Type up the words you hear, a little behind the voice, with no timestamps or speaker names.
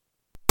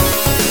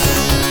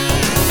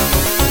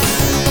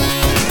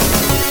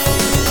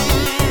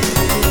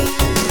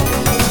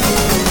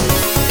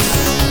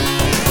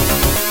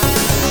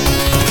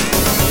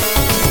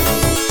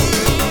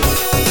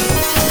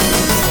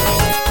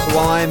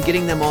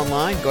getting them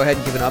online, go ahead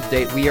and give an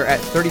update. We are at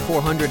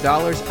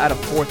 $3,400 out of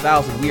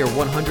 $4,000. We are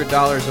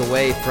 $100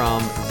 away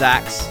from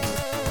Zach's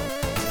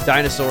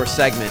dinosaur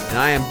segment, and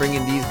I am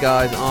bringing these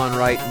guys on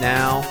right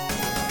now.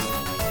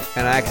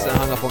 And I accidentally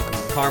hung up on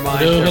Carmine.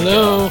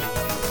 Hello.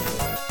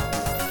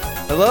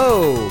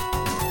 Hello.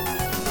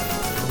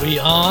 Are we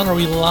on? Are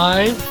we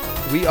live?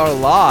 We are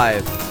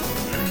live.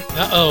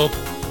 Uh-oh.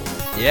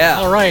 Yeah.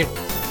 All right.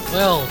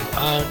 Well,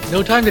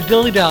 no time to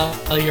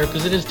dilly-dally here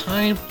because it is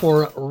time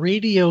for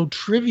radio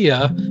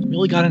trivia. We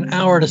only got an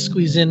hour to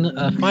squeeze in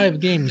 5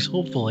 games,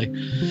 hopefully.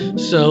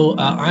 So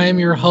I am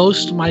your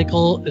host,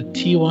 Michael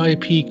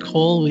TYP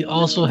Cole. We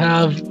also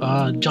have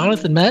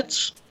Jonathan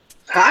Metz.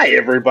 Hi,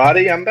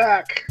 everybody. I'm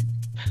back.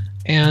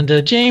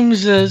 And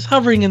James is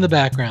hovering in the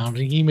background.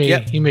 He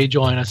may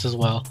join us as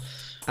well.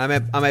 I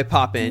may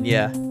pop in,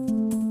 yeah.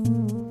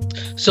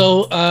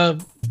 So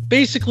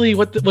basically,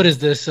 what is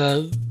this?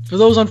 For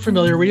those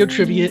unfamiliar, Radio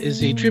Trivia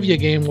is a trivia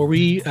game where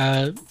we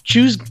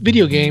choose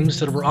video games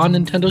that were on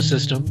Nintendo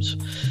systems.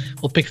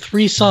 We'll pick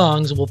 3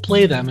 songs and we'll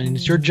play them, and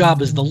it's your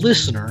job as the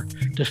listener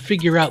to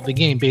figure out the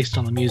game based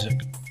on the music.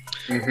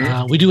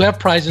 Mm-hmm. We do have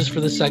prizes for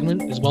this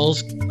segment as well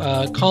as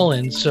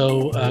call-in,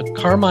 so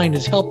Carmine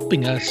is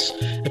helping us.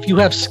 If you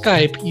have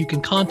Skype, you can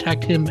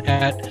contact him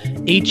at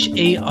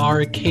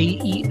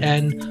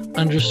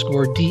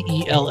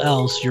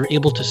HARKEN_DELL, so you're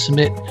able to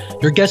submit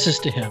your guesses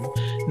to him.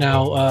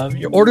 Now,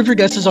 your order of your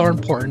guesses are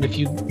important. If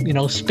you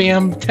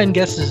spam 10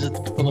 guesses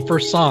on the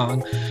first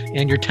song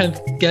and your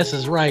 10th guess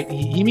is right,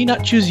 he may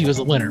not choose you as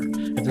the winner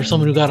if there's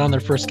someone who got on their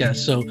first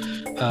guess. So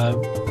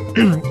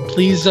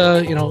please,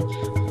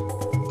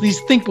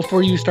 please think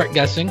before you start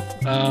guessing.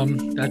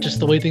 That's just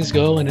the way things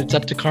go, and it's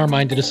up to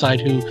Carmine to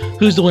decide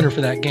who's the winner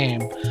for that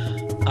game.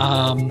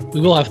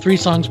 We will have 3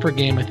 songs per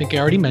game. I think I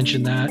already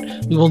mentioned that.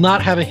 We will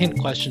not have a hint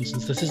question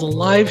since this is a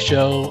live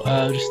show.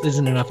 Just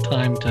isn't enough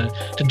time to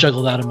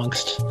juggle that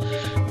amongst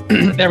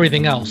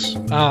everything else.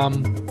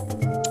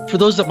 For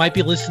those that might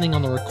be listening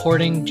on the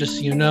recording, just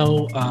so you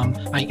know,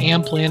 I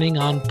am planning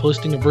on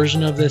posting a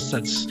version of this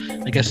that's,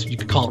 I guess you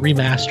could call it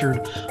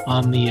remastered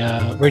on the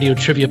Radio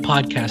Trivia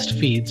podcast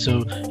feed.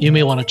 So you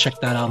may want to check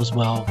that out as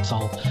well. So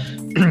I'll,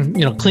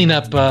 clean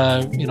up,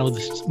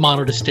 this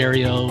mono to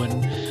stereo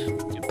and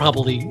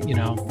probably,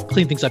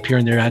 clean things up here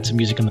and there, add some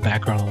music in the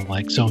background and the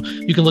like. So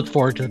you can look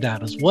forward to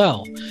that as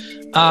well.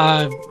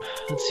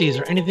 Let's see, is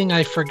there anything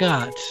I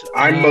forgot?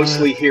 I'm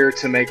mostly here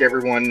to make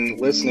everyone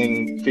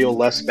listening feel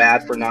less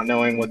bad for not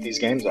knowing what these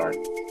games are.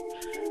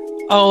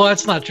 Oh,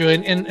 that's not true.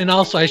 And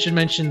also I should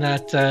mention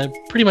that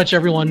pretty much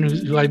everyone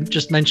who I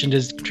just mentioned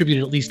has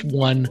contributed at least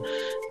one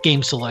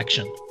game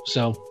selection.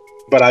 So,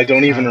 but I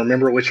don't even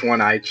remember which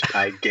one I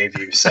gave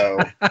you, so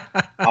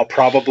I'll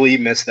probably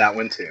miss that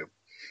one too.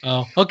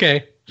 Oh,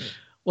 okay.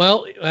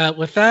 Well,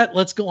 with that,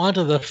 let's go on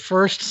to the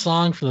first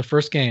song for the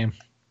first game.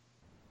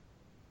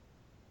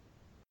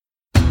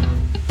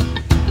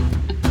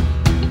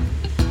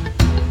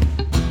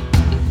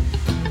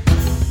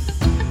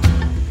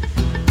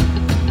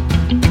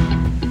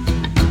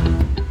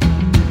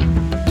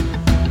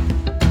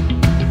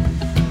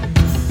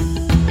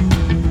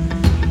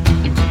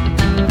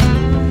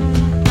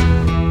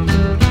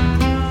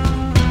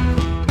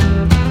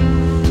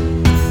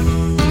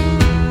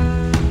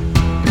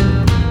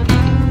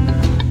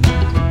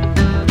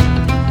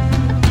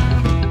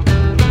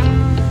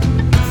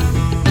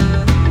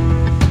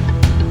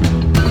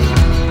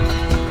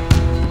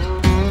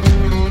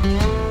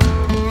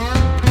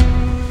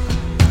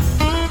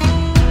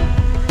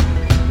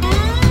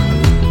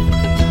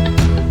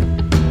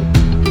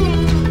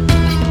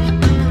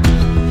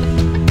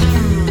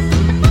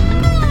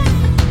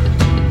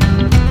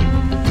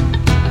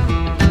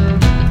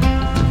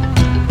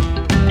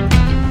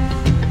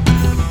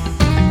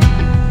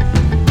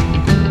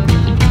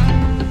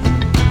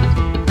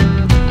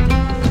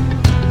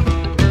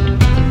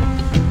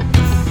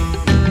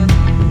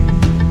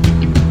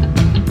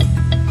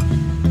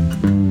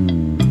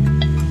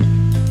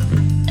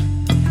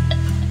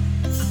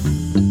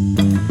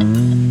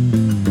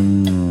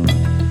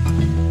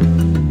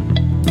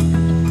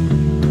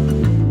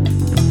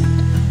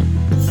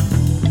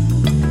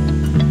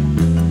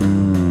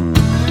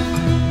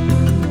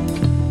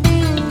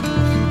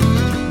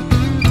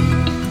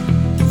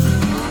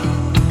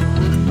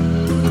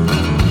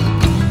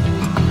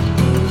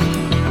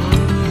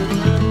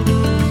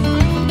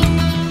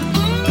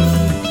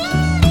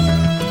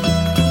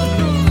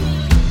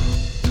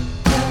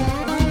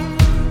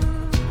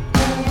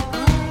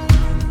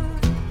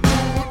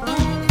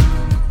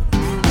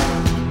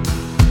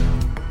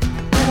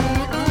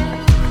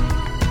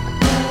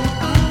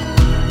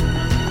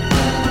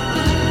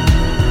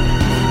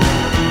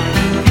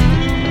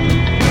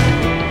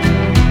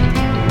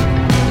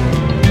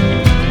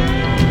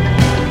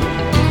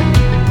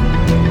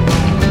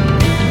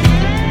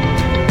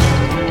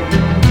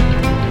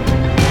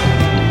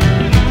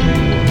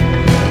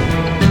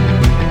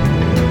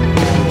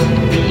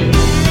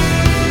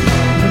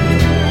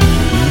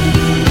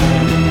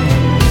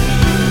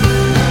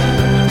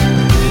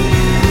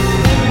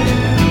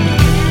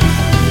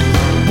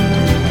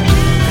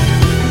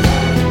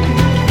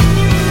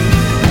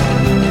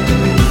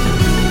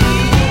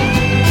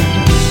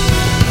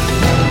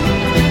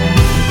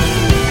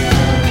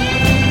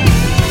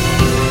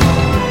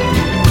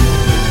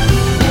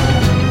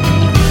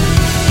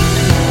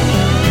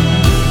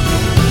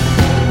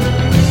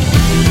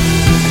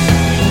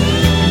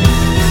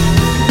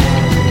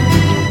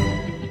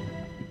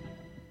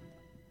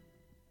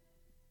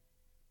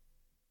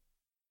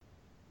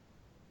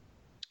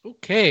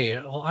 Okay,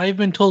 well, I've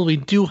been told we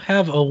do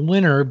have a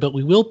winner, but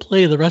we will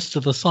play the rest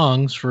of the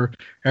songs for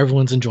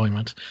everyone's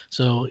enjoyment.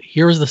 So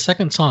here's the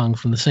second song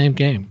from the same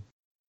game.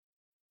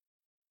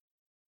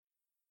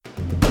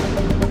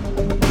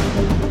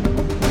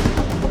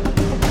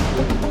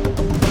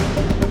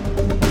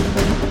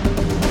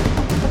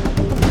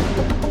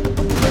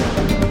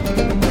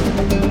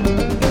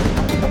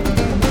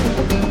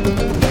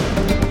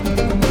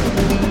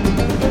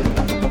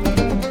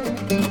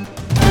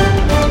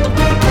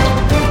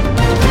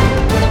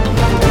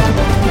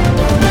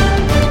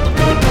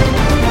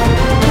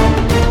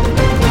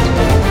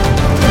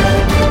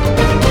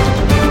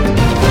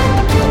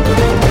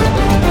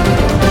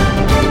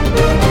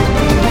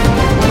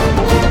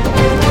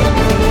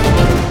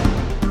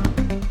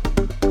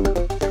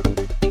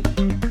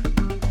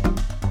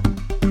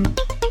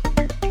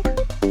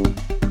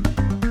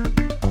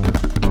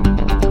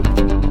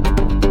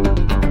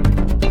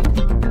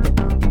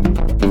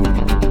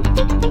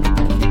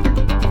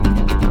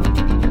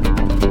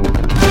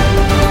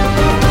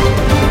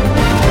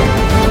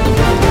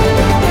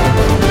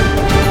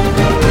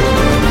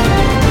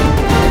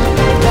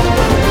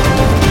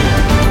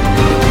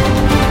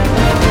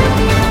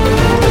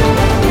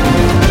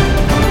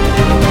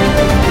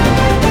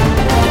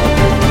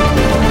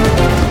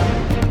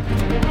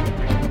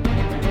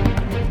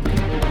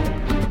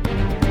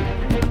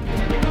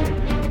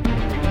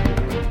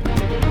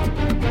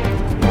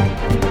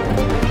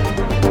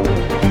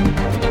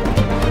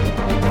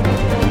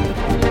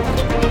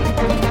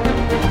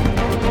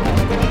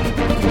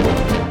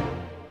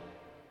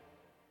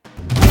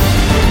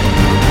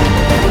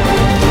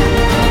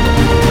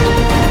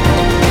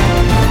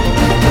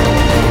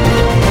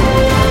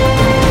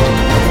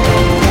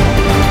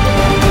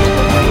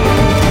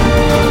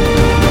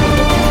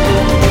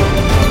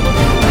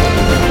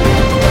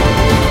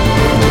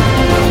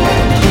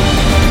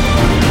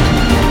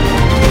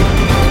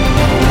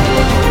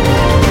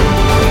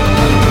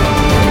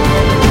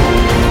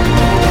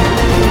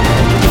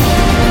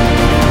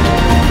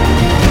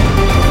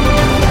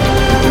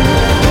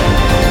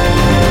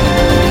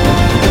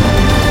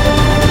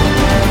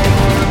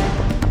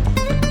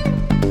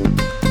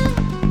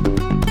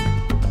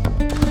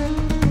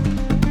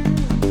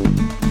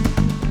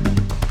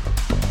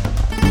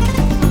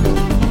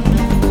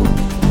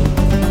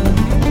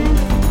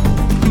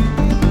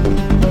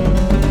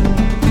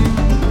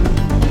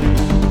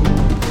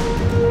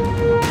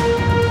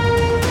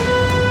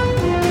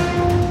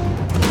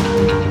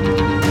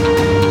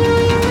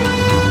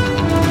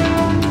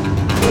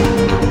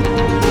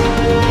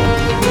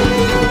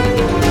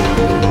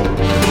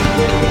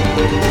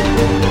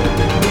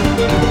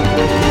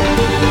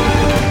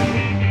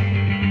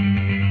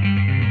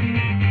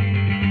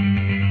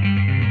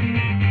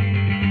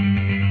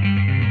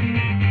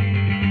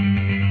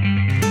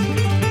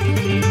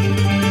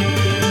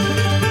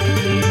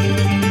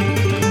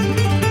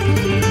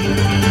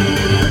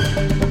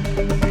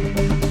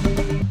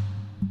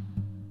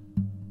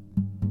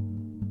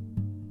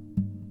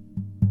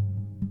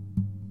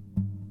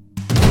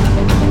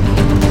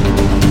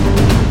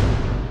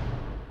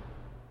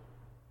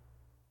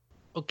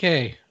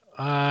 Okay,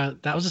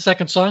 that was the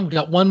second song. We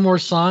got one more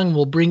song.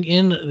 We'll bring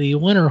in the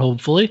winner,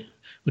 hopefully,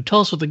 who tell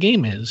us what the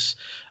game is.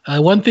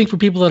 One thing for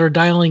people that are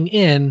dialing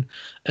in,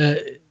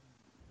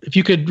 if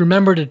you could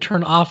remember to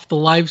turn off the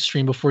live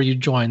stream before you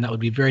join, that would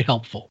be very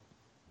helpful.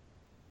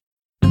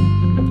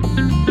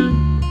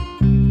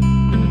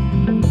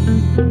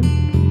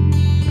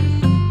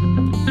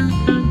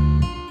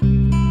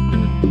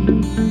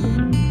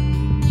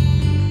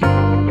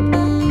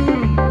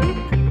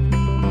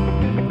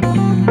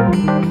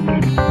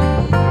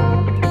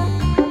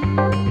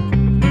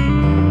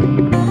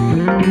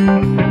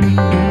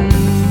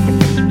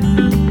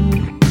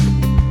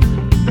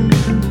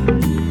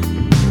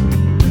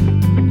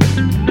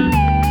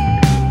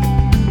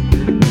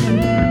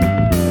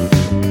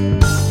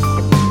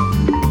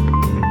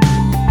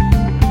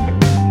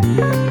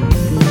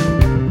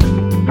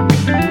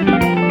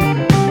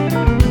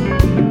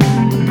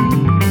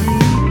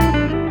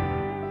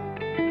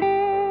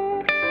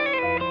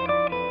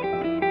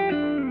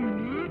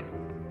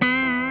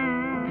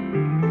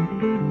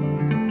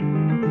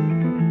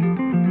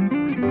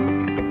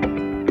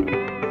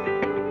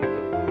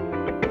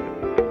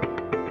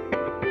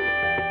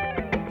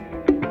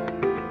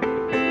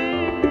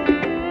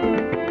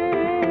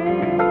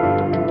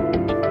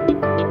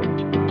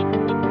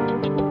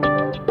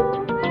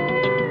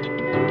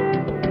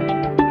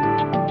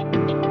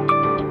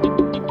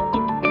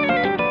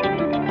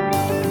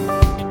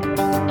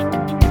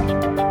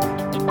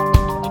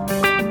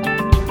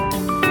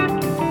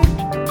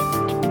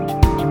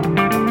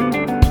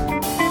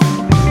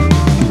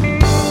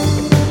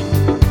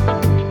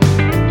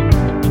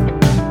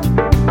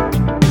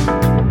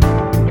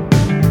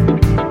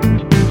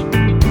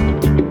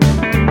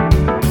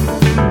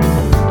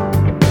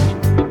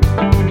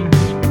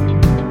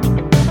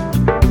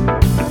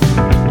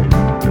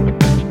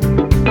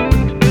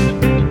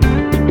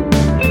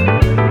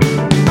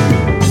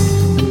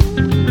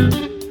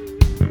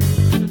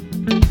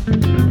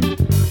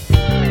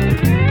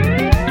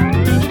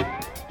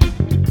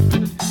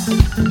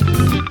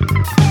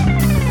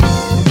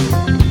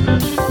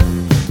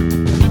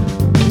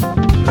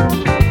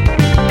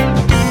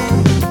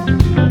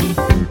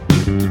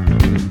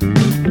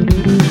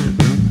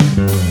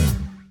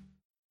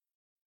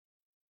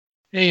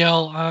 Hey,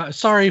 Al.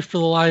 Sorry for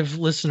the live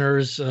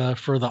listeners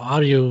for the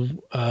audio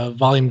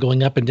volume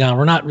going up and down.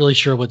 We're not really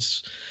sure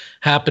what's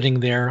happening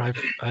there.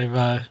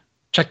 I've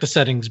checked the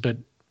settings, but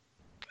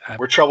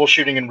we're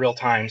troubleshooting in real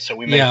time, so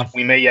we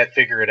may yet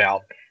figure it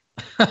out.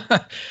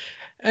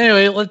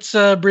 Anyway, let's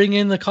bring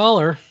in the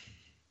caller,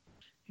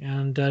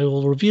 and it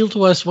will reveal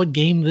to us what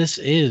game this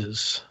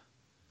is.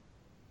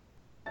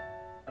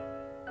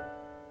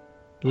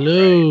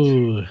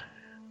 Hello, Right.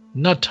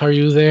 Nut, are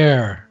you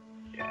there?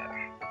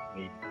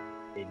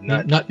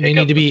 Nut may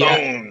need to be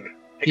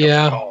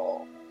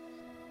call.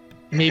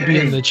 Maybe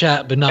in the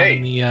chat, but not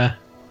in the.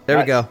 There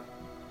we go.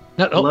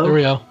 Nut, Hello? There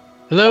we go.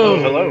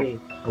 Hello.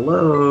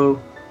 Hello.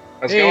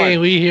 How's it going?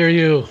 We hear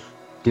you.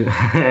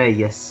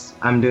 Yes,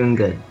 I'm doing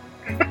good.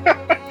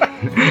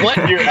 What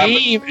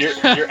game?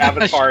 Your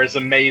avatar is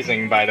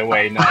amazing, by the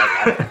way. Nut.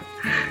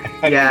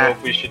 I don't know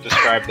if we should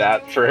describe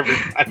that for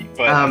everybody,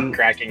 but I'm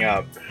cracking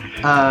up.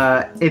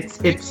 It's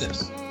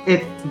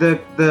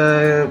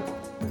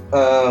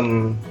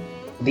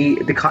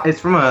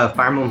from a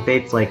Fire Emblem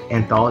Fates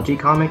anthology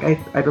comic,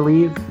 I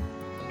believe,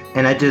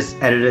 and I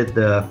just edited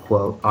the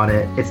quote on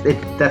it.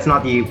 That's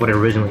not what it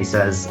originally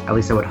says. At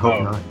least I would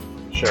hope not.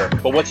 Sure,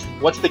 but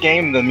what's the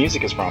game the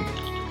music is from?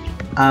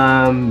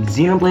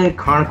 Xenoblade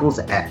Chronicles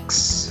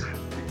X.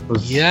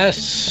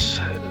 Yes.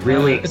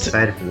 Really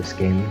excited for this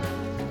game.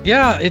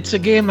 Yeah, it's a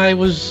game I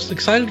was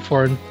excited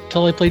for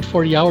until I played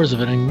 40 hours of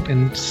it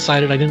and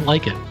decided I didn't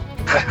like it.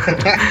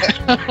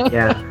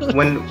 Yeah,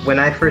 when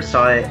I first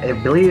saw it, I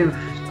believe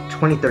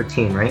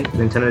 2013, right?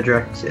 Nintendo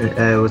Direct.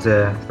 It was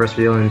a first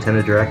video on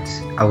Nintendo Direct.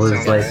 I was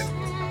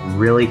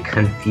really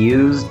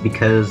confused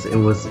because it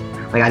was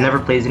I never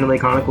played Xenoblade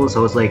Chronicles, so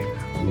I was like,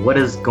 what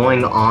is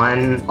going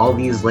on? All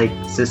these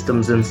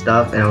systems and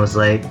stuff, and I was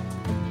like,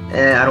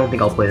 I don't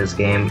think I'll play this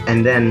game.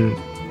 And then,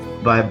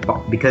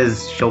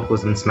 because Shulk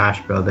was in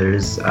Smash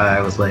Brothers,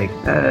 I was like,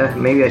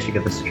 maybe I should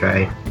give this a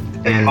try.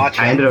 And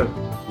I ended up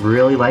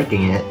really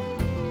liking it.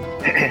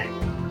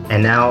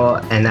 And now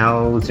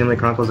Xenoblade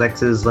Chronicles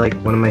X is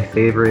one of my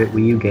favorite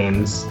Wii U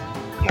games.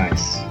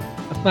 Nice.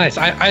 That's nice.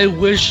 I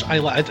wish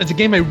it's a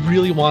game I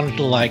really wanted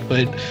to like,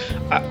 but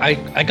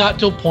I got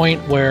to a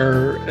point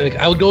where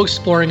I would go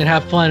exploring and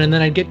have fun, and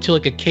then I'd get to a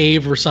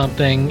cave or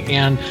something,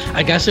 and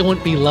I guess I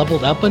wouldn't be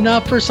leveled up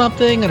enough or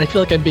something, and I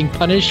feel like I'm being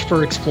punished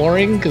for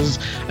exploring because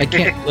I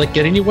can't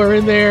get anywhere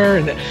in there.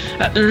 And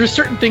there are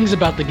certain things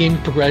about the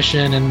game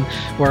progression and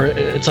where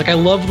it's I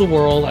love the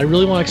world, I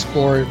really want to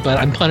explore it, but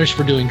I'm punished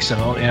for doing so,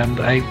 and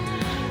I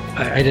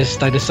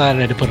decided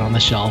I had to put it on the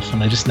shelf,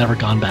 and I just never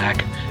gone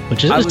back,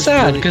 which is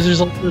sad because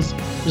there's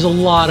a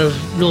lot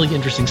of really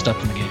interesting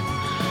stuff in the game.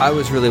 I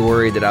was really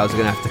worried that I was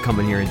going to have to come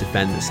in here and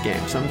defend this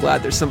game, so I'm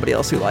glad there's somebody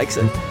else who likes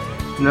it.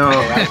 No,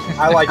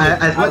 I like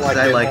it. As much as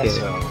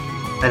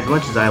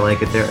I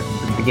like it,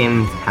 the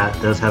game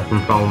does have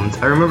some problems.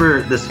 I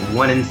remember this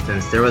one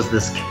instance. There was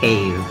this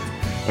cave,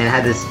 and it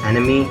had this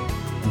enemy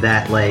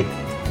that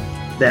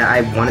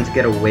I wanted to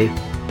get away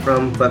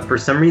from, but for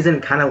some reason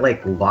it kind of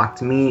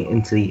locked me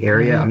into the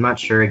area. I'm not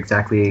sure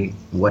exactly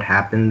what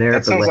happened there.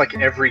 That sounds like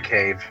every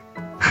cave.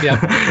 Yeah.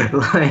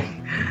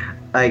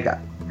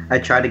 I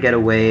tried to get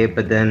away,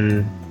 but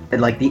then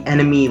the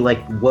enemy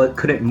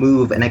couldn't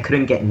move, and I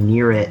couldn't get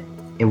near it.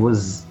 It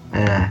was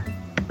I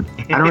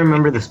don't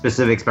remember the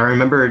specifics, but I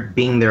remember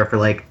being there for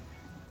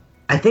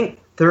I think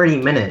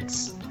 30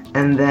 minutes,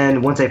 and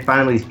then once I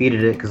finally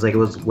defeated it, because it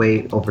was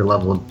way over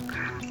leveled,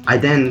 I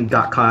then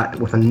got caught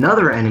with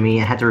another enemy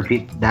and had to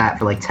repeat that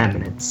for 10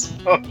 minutes.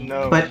 Oh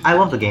no! But I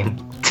love the game.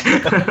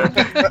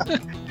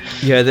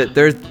 Yeah,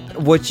 there's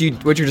what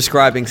you're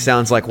describing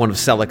sounds like one of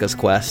Celica's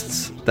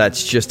quests.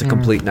 That's just a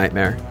complete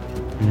nightmare.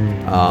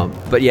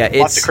 But yeah,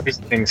 lots of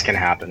crazy things can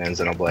happen in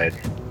Xenoblade.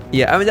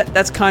 Yeah, I mean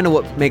that's kind of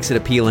what makes it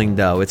appealing,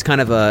 though. It's kind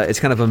of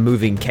a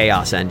moving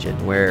chaos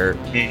engine where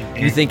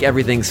you think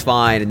everything's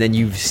fine, and then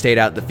you've stayed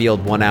out in the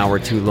field 1 hour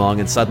too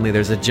long, and suddenly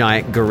there's a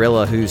giant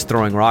gorilla who's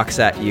throwing rocks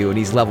at you, and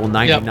he's level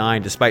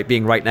 99 despite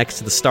being right next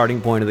to the starting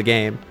point of the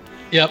game.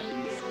 Yep.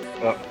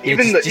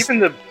 Even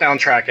the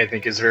soundtrack, I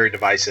think, is very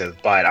divisive.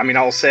 But I mean,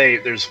 I'll say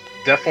there's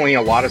definitely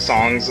a lot of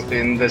songs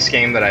in this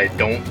game that I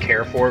don't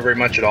care for very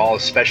much at all,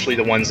 especially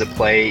the ones that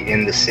play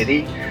in the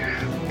city.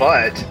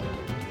 But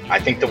I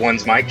think the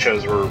ones Mike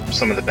chose were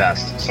some of the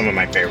best, some of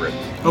my favorite.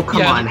 Oh,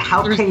 come on.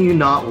 How can you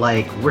not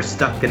We're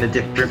Stuck in a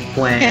Different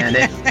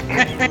Planet?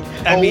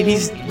 I mean,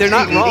 they're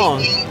not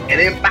wrong.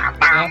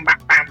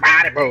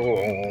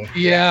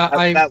 Yeah,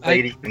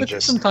 I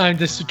took some time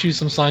just to choose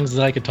some songs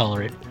that I could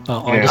tolerate.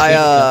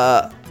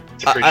 I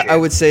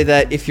would say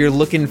that if you're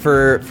looking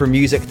for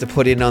music to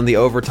put in on the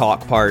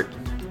overtalk part,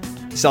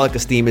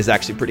 Celica's theme is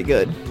actually pretty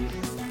good.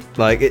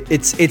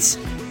 It's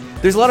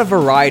there's a lot of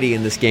variety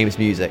in this game's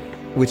music,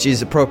 which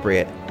is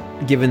appropriate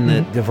given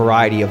the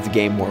variety of the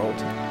game world.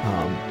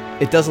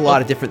 It does a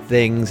lot of different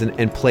things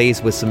and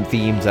plays with some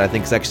themes that I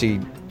think is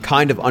actually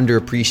kind of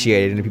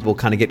underappreciated, and people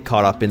kind of get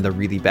caught up in the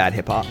really bad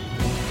hip hop.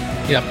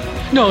 Yep.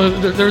 No,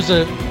 there's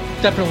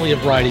definitely a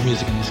variety of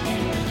music in this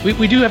game.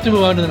 we do have to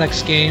move on to the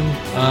next game.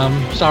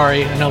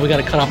 Sorry, I know we got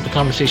to cut off the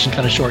conversation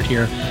kind of short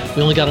here.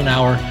 We only got an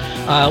hour.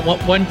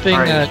 One thing,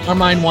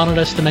 Carmine wanted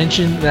us to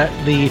mention that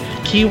the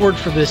keyword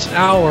for this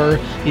hour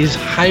is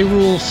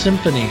Hyrule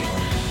Symphony.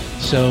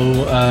 So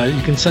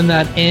you can send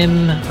that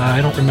in.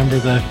 I don't remember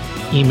the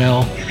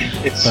email.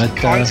 It's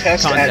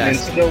contest at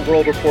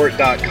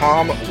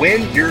NintendoWorldReport.com.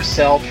 Win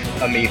yourself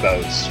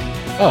amiibos.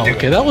 Oh,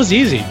 okay, that was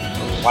easy.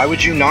 Why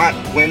would you not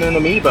win an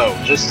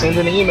amiibo? Just send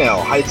an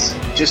email.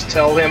 Just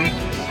tell him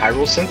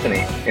Hyrule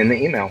Symphony in the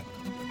email,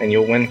 and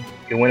you'll win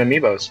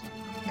amiibos.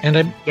 And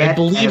I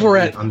believe we're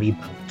at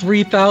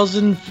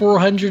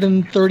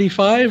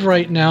 3,435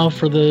 right now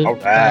for the. All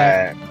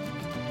right.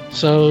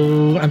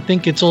 So I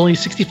think it's only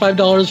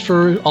 $65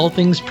 for all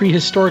things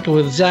prehistoric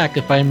with Zach,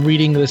 if I'm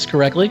reading this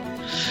correctly.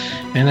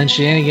 And then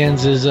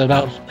Shenanigans is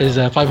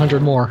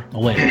 500 more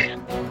away.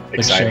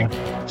 Exciting.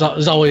 Which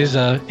is always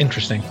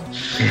interesting.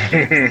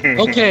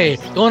 Okay,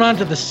 going on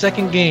to the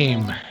second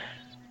game.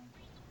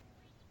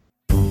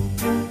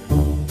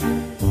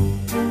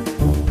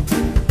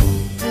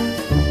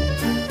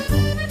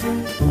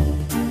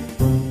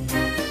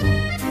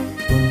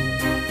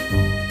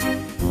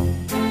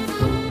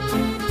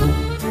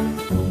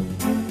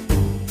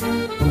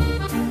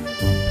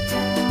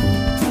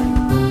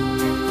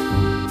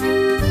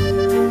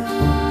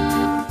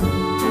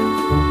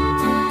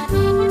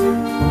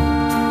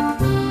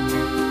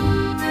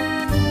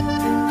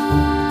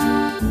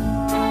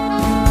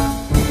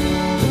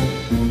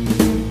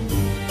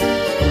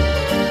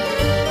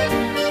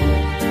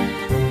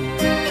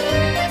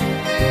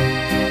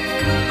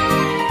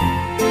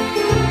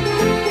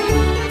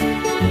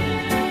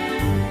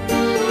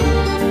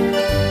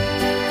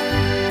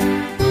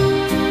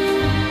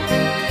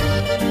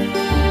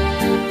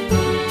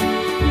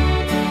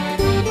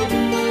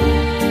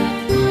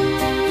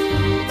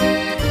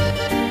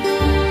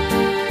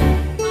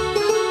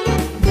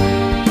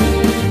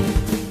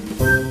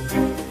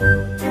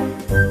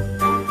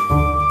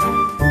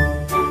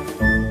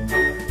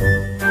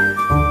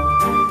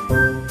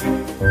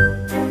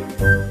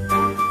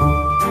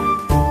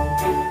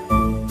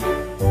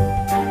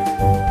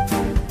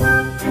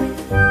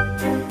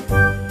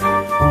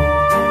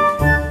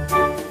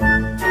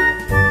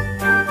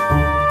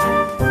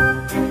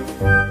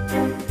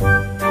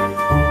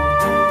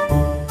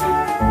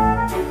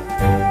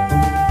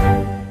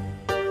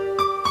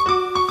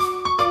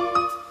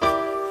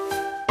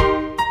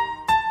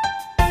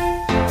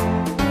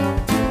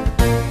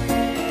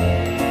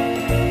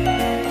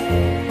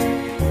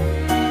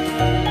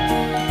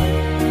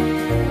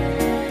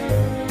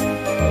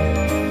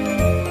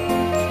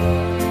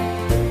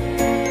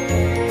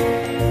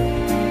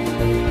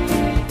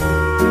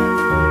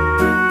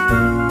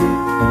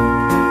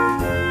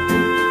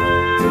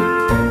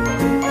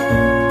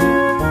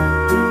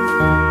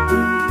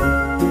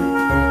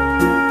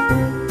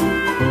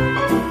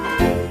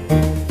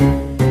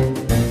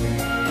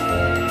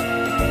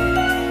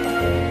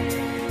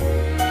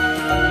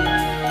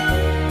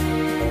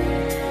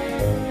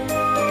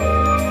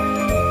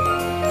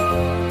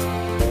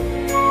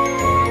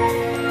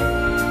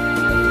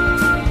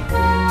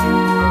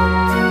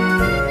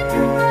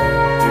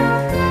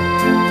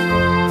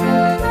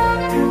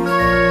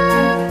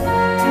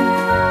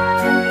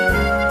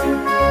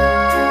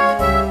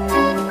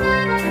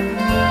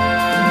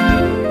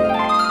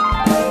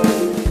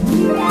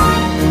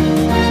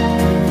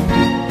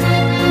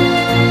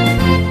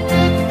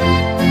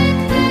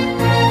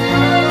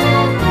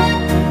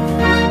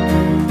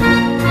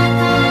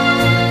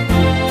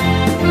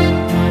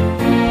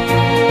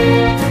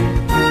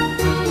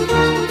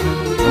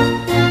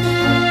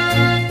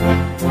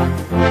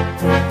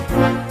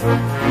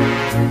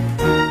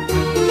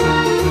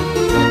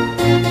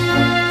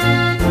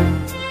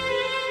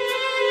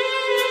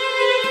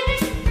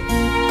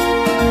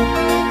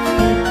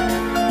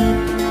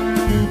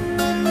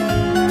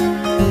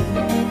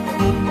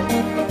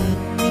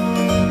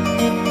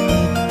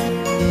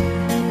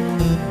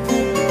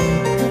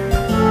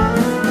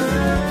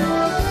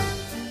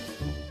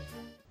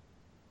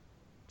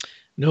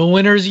 No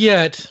winners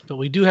yet, but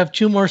we do have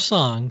two more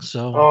songs.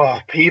 So. Oh,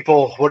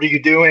 people, what are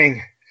you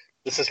doing?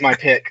 This is my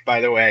pick,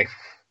 by the way.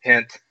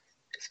 Hint,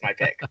 it's my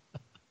pick.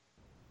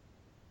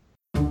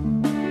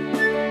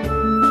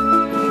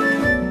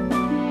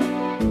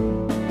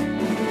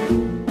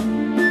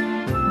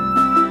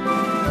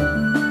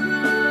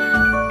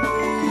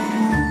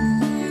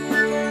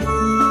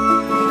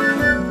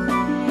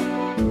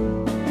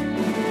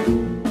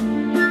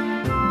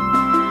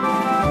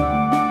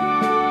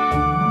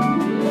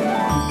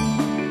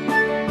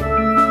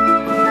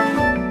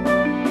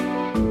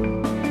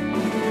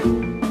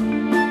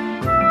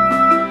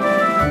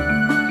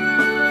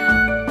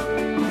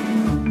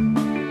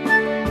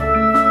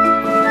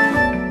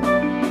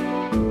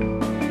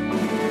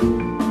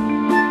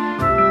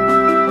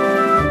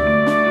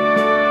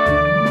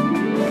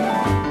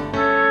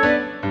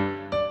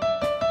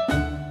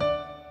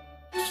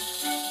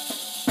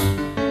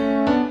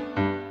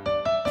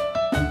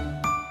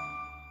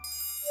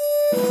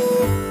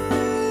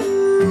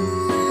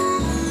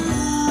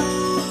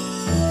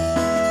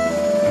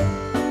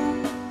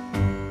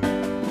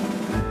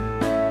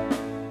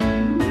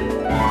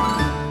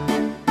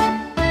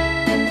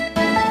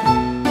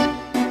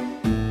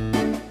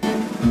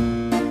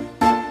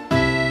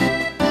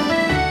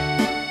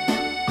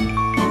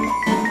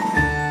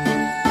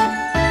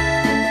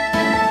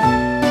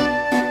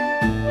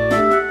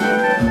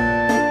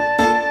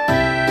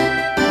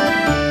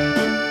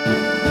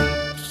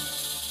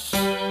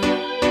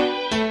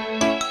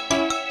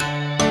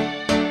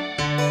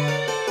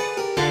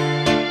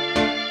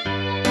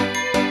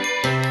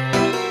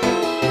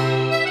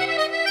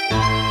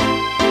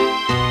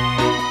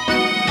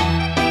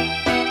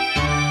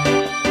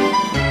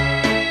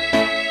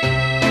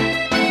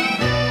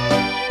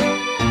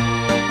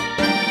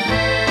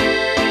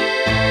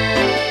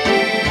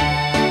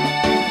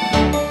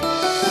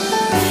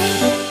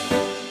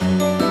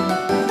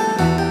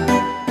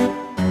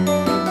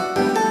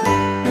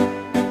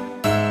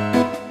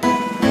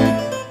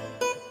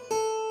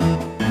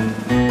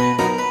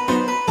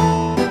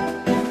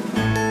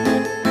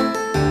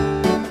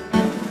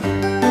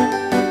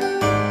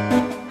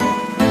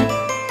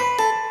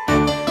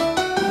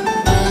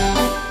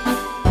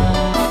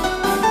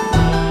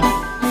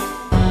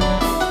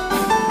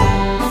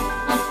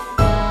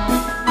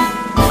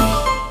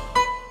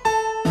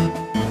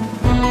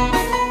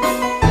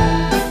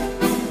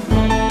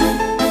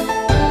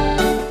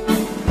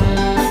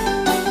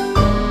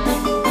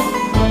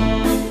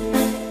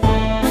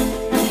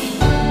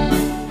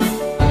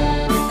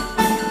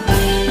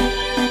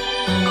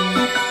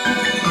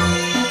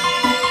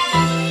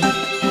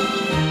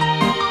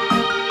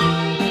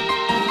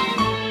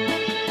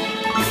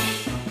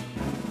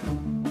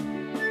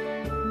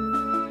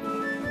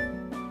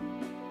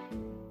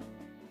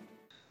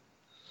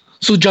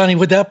 So Johnny,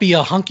 would that be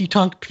a honky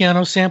tonk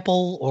piano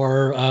sample,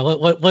 or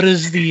what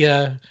is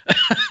the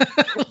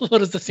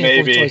what is the sample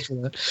Maybe. choice for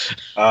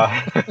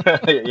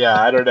that? Yeah,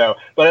 I don't know,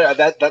 but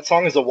that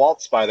song is a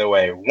waltz, by the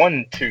way.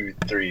 1, 2,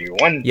 3,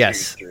 1,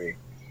 Yes. 2, 3.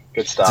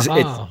 Good stuff.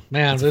 Oh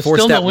man, it's a there's still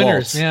no four-step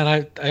winners. waltz.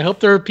 Man, I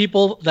hope there are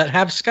people that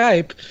have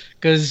Skype,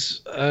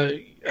 because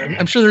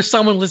I'm sure there's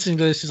someone listening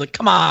to this who's like,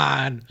 come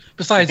on.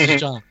 Besides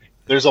John.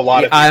 There's a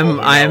lot of people who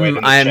know it in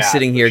the I'm chat,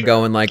 sitting for here sure.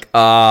 going like,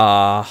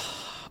 It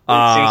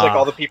seems like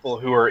all the people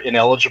who are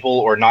ineligible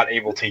or not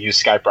able to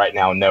use Skype right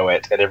now know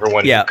it, and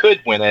everyone Yeah. who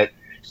could win it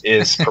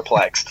is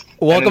perplexed.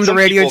 Welcome And then to some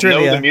Radio people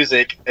Trivia. know the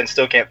music and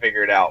still can't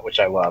figure it out, which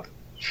I love.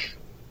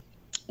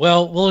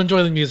 Well, we'll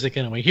enjoy the music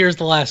anyway. Here's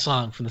the last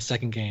song from the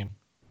second game.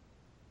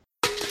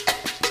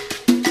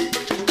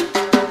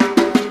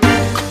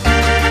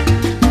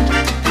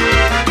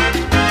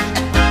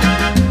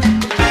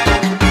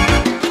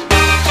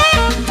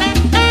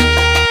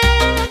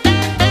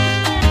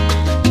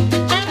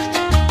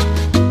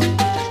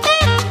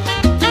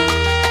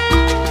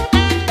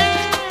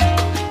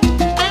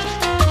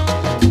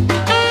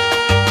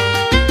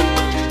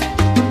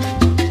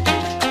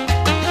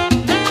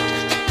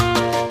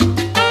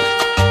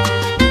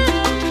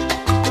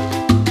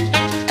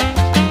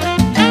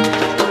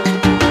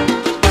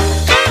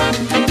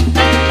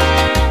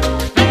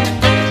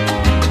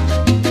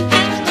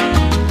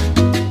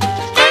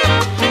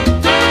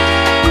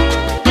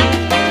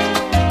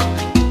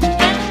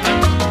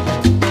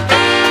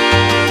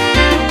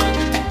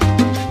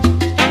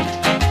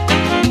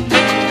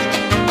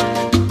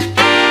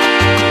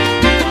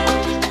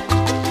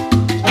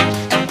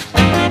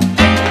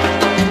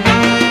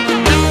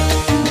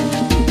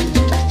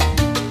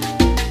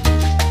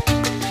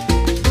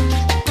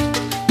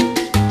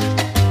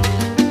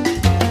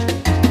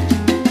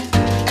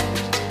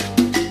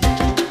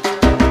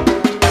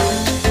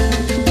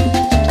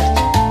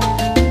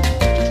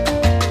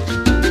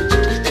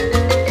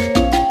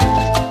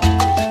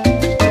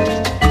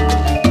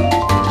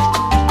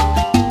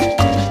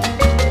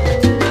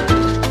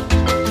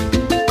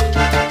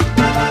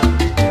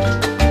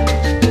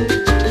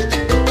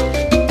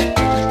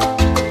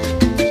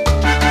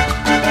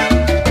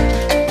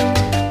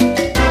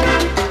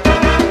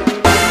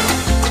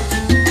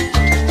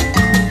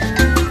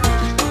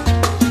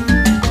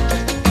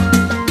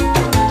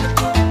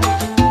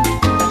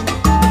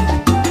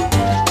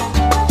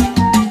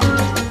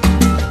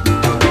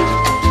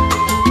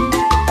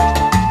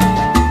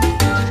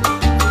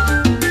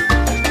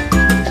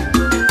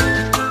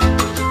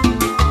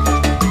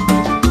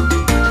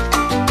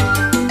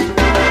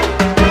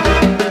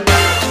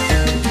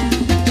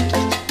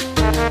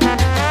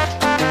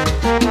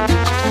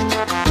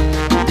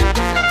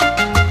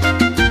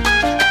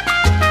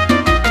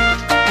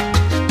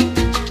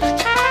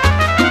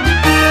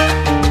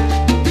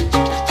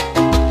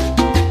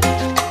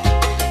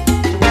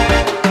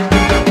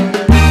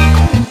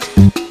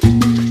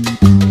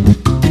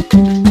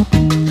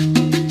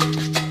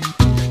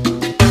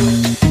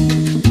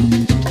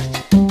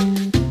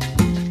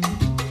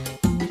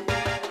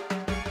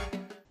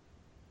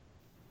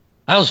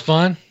 That was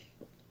fun.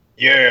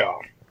 Yeah.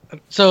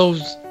 So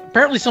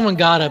apparently someone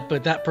got it,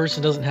 but that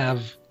person doesn't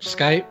have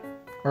Skype.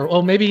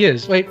 Or maybe he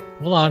is. Wait,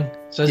 hold on. It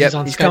says Yep, he's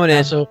on he's Skype coming now.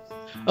 in. So,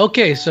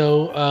 okay,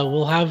 so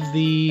we'll have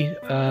the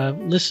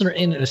listener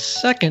in a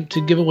second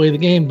to give away the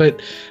game.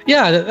 But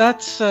yeah,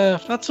 that's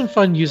some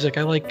fun music.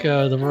 I like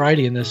the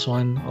variety in this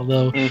one.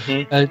 Although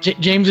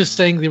James is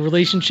saying the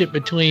relationship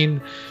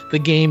between the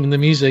game and the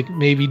music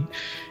may be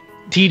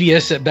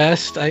tedious at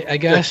best, I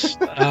guess.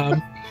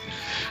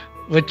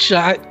 Which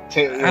I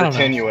don't know.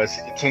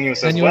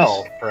 Tenuous as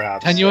well,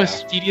 perhaps.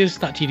 Tenuous,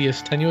 tedious, not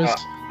tedious, tenuous.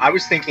 I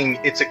was thinking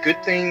it's a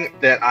good thing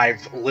that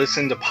I've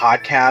listened to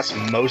podcasts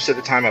most of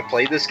the time I've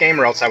played this game,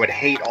 or else I would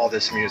hate all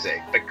this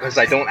music. Because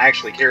I don't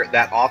actually hear it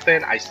that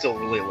often, I still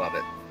really love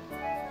it.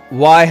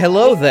 Why,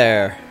 hello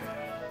there.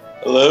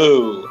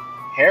 Hello.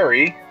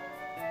 Harry.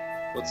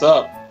 What's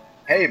up?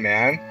 Hey,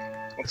 man.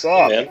 What's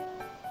up? Man.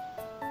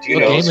 Do you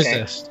What know game is this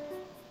this?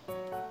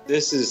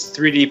 This is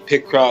 3D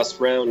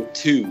Picross Round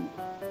 2.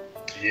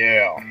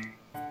 Yeah.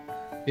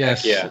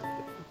 Yes. Yeah.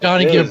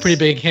 Johnny It gave a is. pretty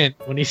big hint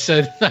when he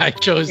said I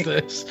chose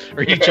this,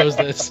 or he chose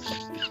this.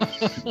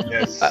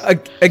 Yes.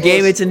 A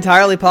game it's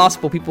entirely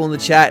possible people in the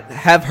chat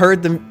have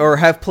heard them or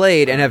have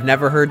played and have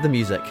never heard the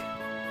music.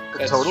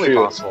 That's totally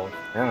true. possible.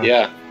 Yeah.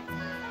 Yeah.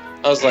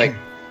 I was like,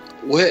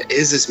 what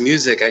is this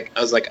music? I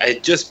was like, I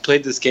just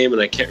played this game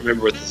and I can't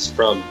remember what this is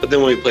from. But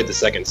then when we played the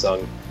second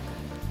song,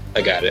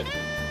 I got it.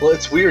 Well,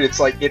 it's weird. It's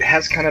like it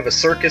has kind of a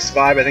circus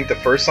vibe. I think the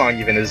first song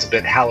even is a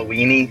bit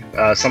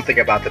Halloween-y. Something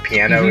about the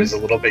piano is a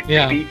little bit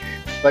Yeah. creepy.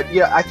 But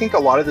yeah, I think a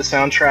lot of the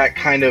soundtrack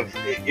kind of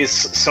is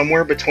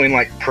somewhere between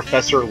like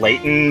Professor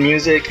Layton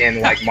music and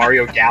like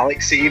Mario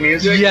Galaxy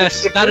music.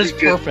 Yes, which a that is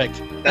pretty good-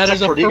 perfect. That's That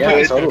is a a pretty perfect. Yeah,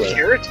 good totally.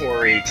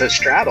 territory to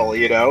straddle,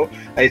 you know?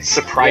 It's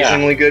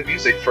surprisingly good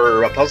music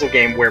for a puzzle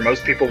game where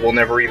most people will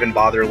never even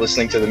bother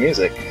listening to the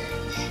music.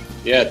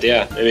 Yeah.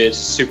 I mean, it's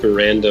super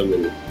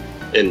random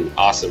and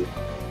awesome.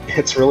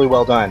 It's really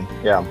well done,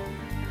 yeah.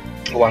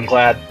 Well, I'm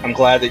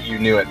glad that you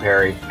knew it,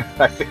 Perry.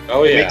 I think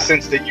it makes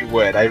sense that you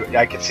would.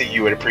 I could see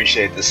you would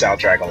appreciate the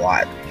soundtrack a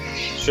lot.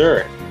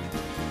 Sure.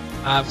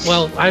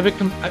 Well, I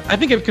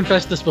think I've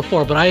confessed this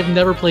before, but I have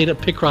never played a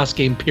Picross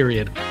game,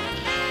 period.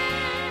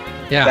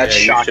 Yeah. That's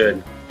shocking. You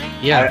should.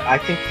 Yeah. I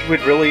think you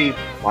would really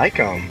like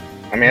them.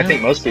 I mean, I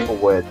think most people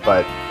would,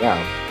 but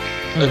yeah.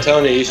 I'm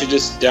telling you, you should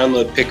just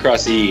download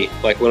Picross E,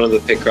 like one of the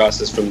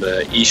Picrosses from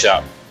the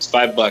eShop. It's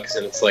 $5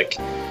 and it's like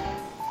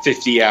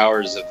 50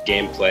 hours of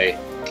gameplay.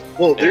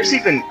 Well,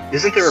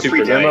 isn't there a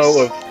free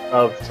demo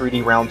of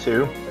 3D Round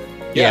 2?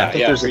 Yeah, I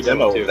think there's a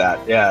demo of that.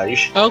 Yeah, you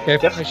should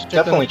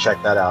definitely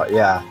check that out.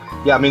 Yeah.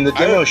 I mean, the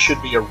demo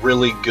should be a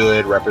really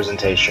good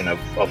representation of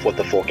what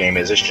the full game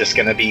is. It's just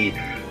going to be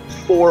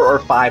 400 or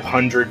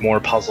 500 more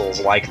puzzles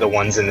like the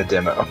ones in the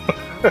demo.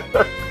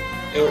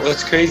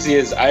 What's crazy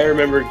is I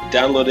remember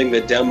downloading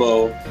the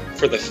demo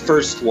for the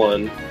first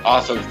one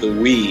off of the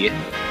Wii.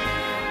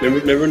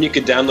 Remember when you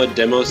could download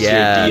demos to your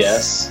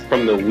DS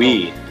from the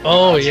Wii?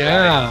 Oh,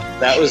 yeah. Right.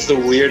 That was the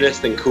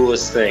weirdest and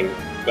coolest thing.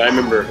 But I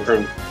remember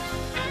from...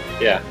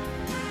 Yeah.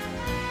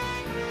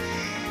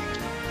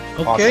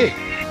 Okay.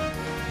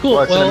 Awesome. Cool.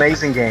 Well, it's an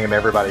amazing game.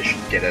 Everybody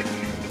should get it,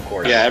 of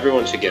course. Yeah,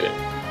 everyone should get it.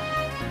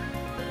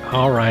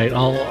 All right.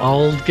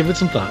 I'll give it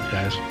some thought,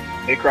 guys.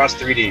 Picross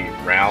 3D,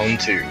 Round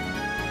 2.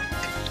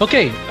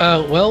 Okay,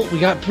 well, we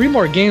got 3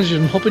 more games.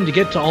 I'm hoping to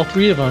get to all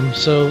 3 of them,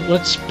 so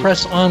let's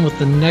press on with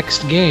the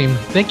next game.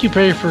 Thank you,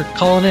 Perry, for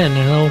calling in.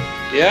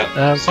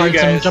 Find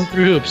some jump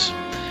through hoops.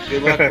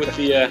 Good luck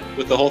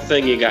with the whole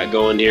thing you got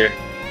going here.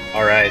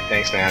 All right,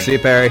 thanks, man. See you,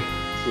 Perry.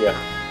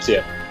 See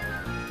ya.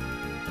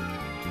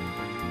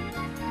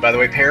 By the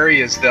way, Perry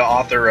is the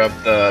author of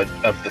the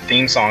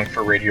theme song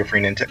for Radio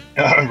Free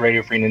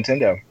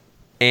Nintendo.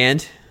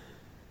 And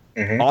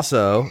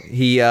also,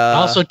 he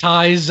also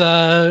ties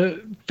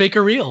Fake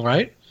or Real,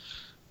 right?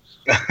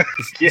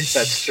 Yes,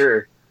 that's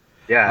true.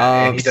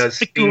 Yeah, and he does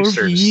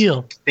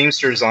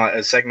Themesters on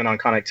a segment on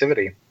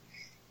connectivity.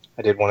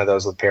 I did one of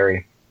those with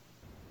Perry.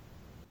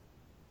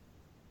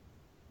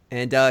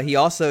 And he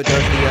also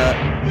does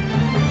the...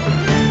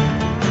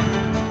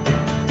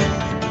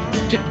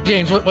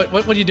 James,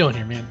 what are you doing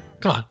here, man?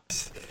 Come on.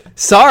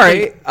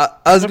 Sorry, I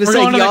was going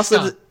to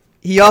say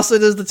he also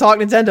does the Talk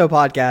Nintendo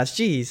podcast.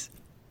 Jeez.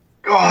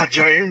 God,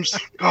 James.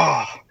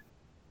 God.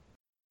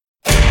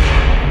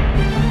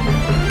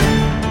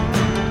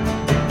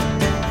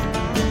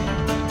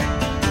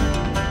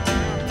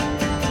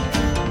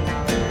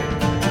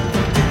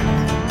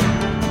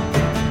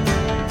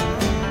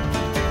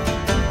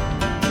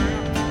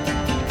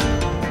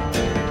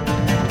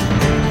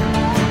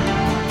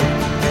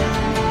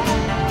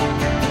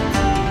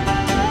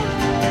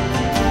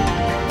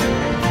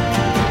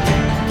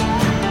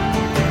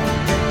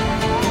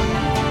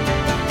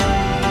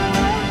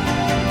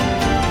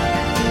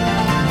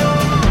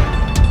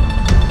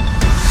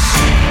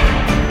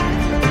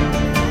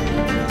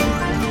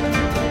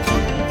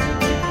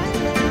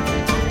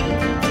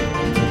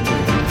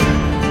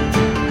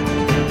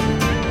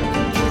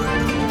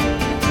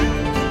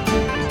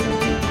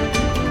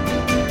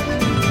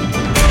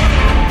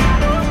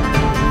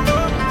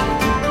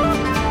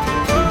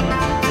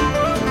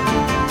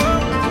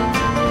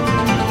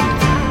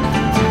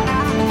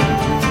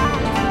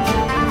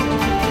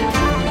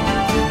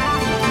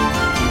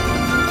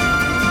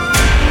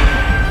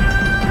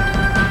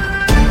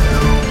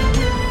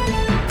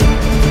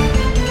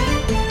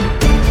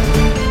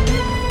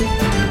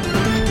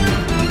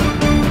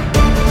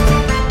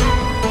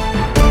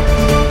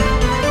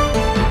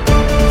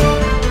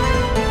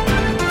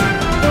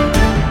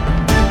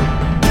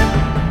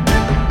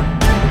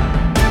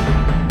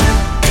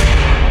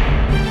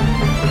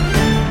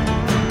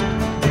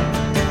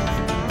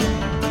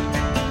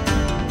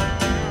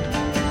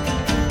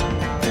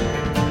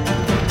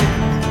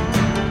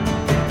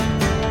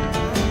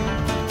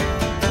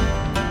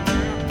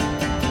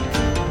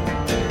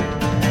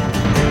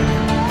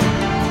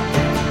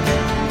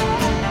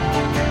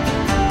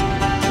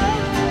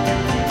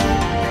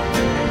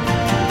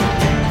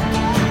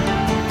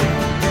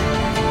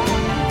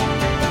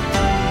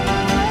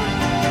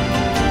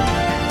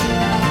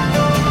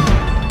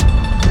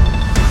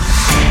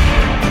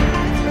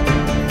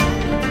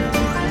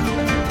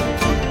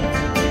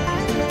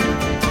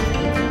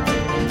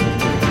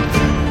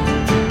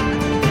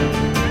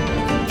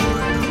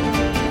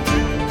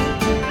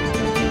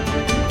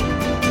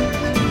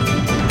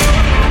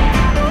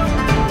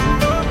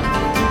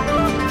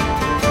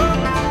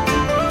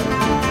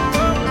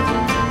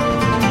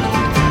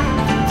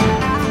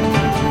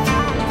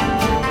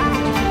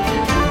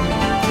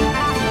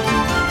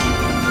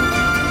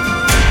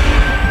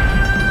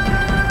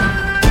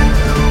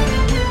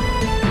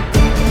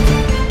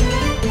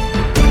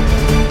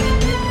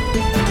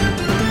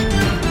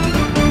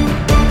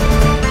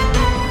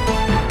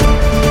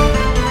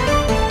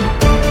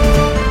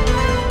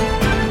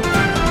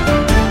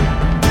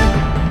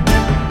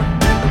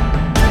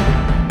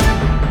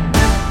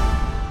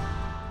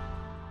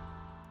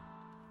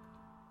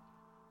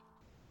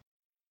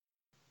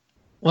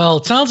 Well,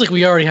 it sounds like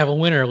we already have a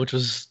winner, which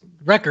was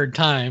record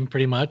time,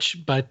 pretty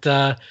much. But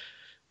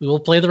we will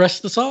play the rest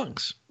of the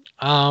songs.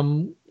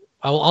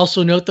 I will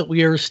also note that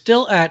we are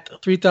still at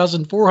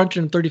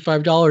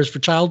 $3,435 for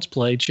Child's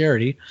Play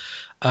charity.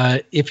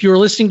 If you are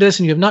listening to this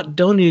and you have not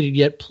donated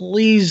yet,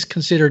 please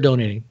consider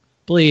donating.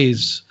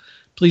 Please.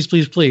 And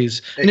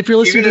if you're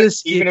listening to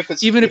this, even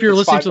if you're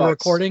listening to the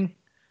recording,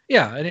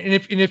 yeah, and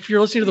if you're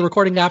listening to the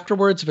recording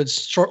afterwards, if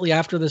it's shortly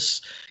after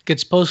this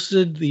gets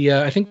posted,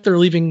 I think they're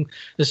leaving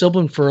this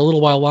open for a little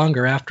while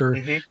longer after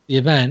the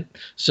event.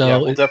 So yeah,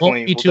 we'll it definitely,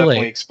 won't be too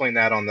late. Explain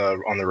that on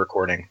the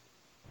recording.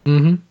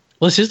 Mm-hmm.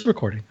 Well, this is the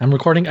recording. I'm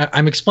recording.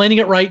 I'm explaining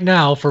it right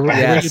now for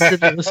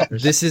YouTube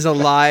listeners. This is a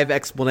live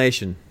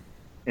explanation.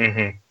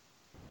 Mm-hmm.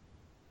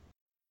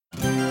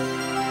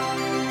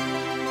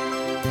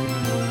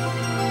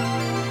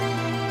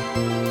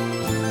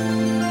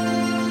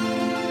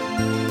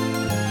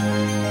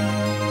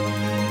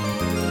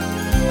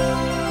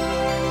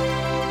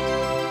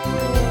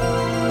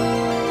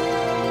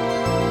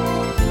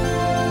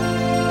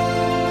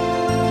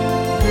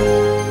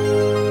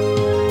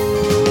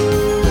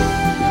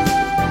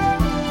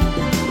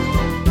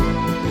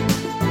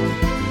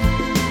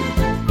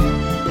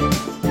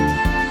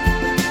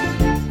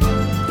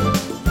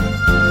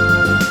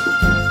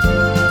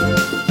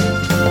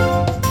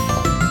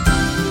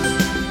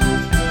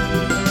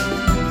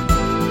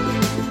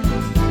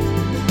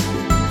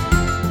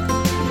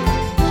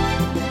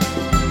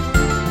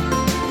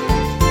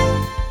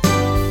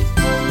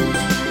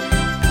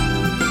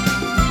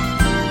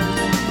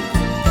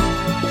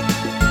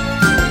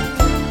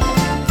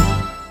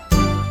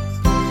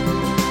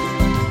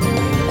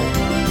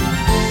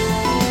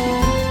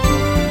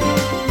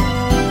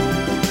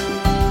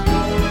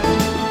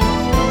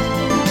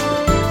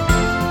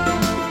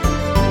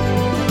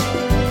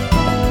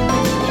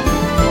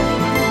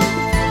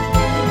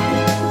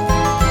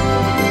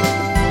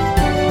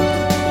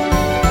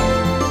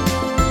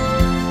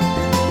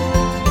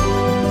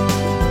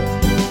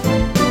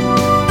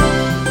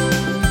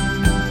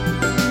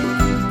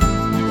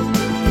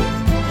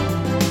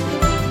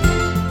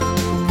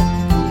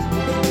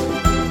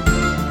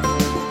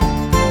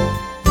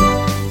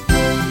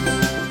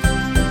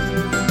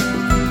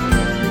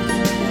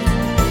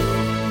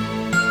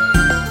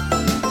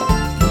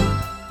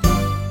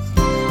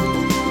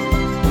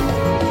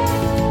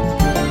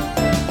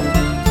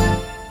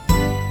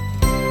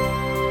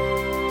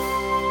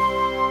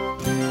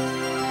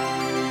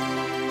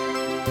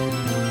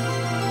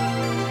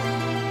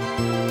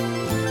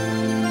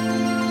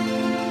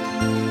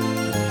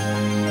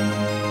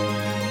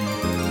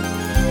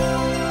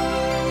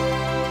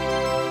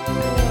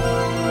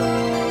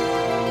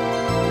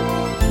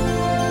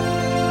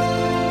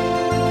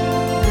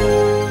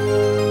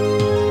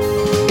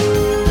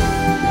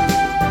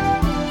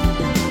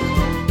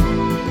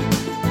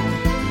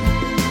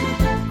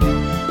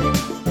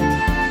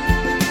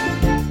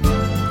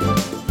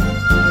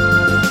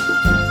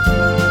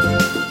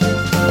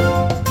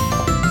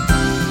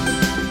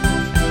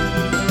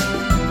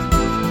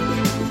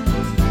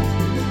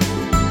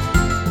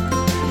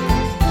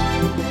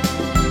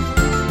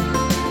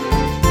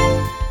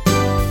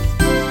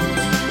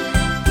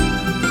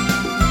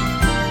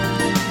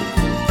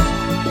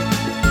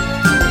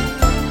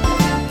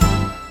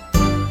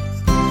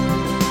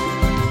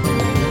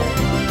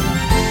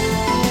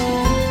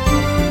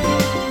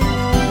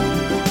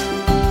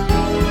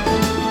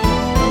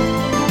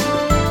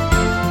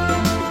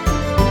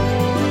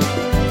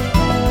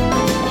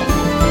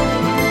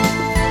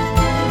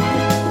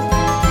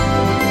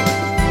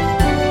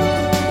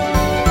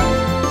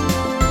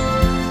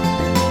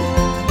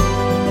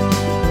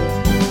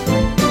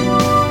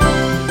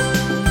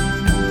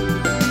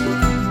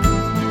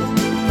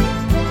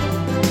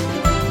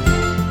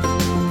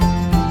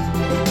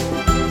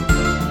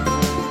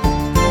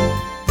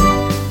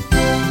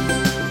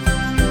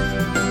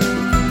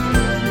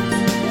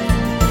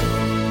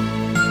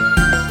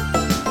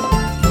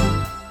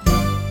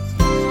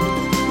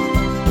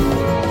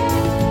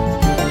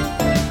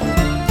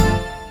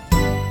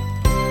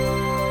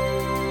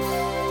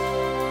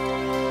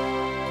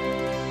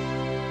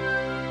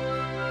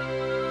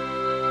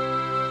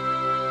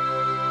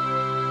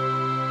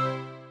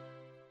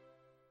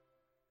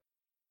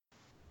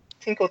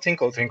 Tinkle,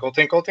 tinkle, tinkle,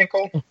 tinkle,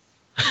 tinkle.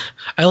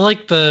 I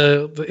like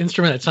the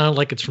instrument. It sounded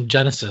like it's from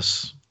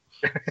Genesis.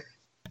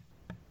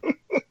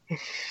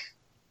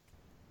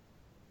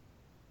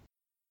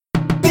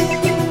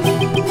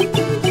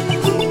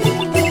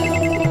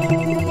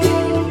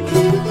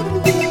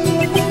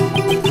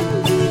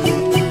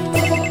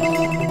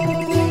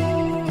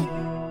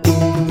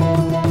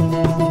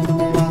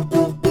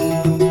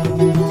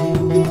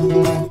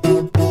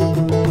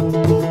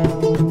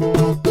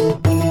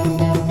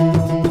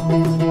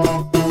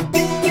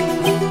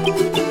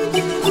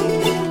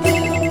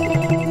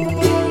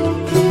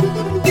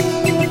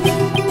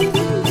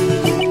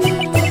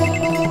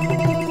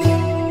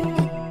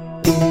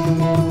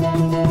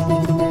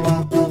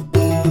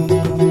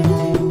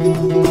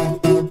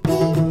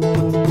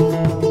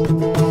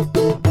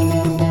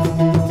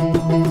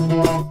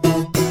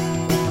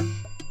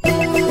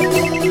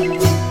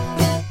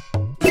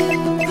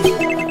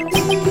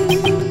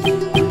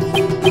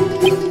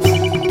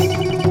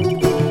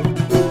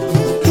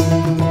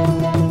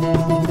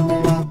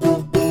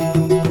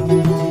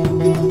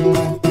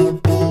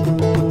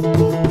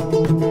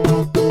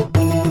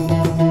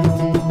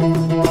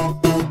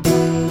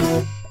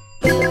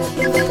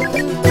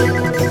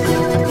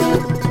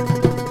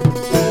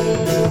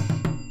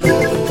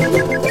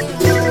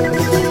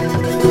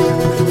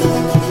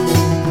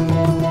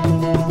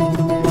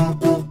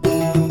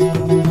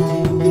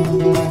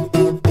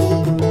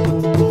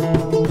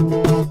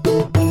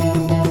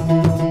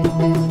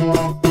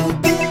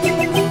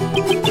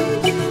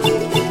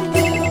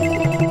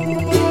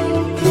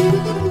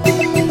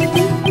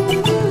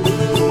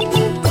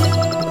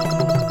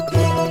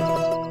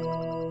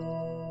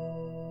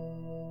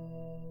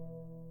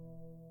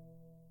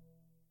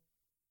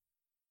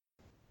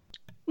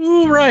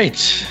 All right.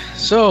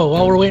 So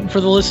while we're waiting for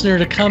the listener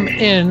to come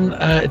in,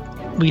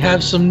 we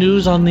have some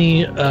news on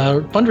the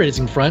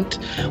fundraising front.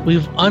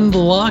 We've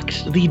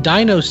unlocked the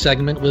Dino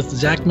segment with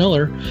Zach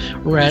Miller.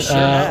 We're at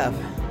a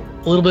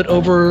little bit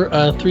over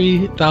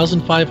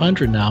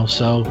 3,500 now.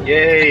 So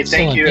yay!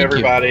 Thank you,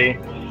 everybody.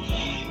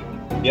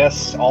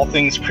 Yes, all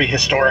things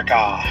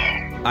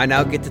prehistorica. I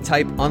now get to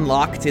type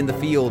unlocked in the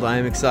field. I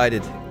am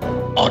excited.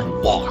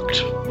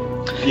 Unlocked.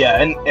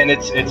 Yeah, and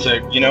it's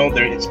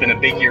it's been a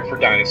big year for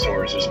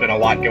dinosaurs. There's been a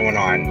lot going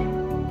on.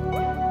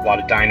 A lot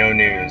of dino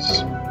news.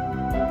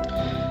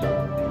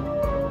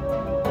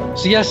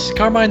 So yes,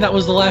 Carmine, that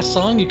was the last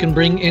song. You can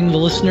bring in the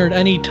listener at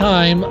any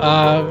time.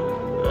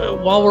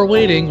 While we're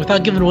waiting,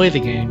 without giving away the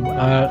game,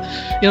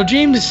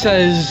 James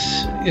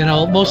says,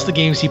 most of the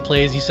games he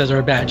plays, he says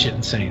are batshit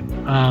insane.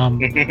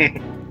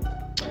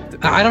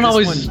 I don't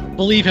always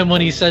believe him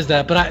when he says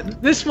that,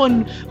 but this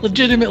one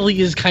legitimately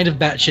is kind of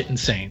batshit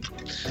insane.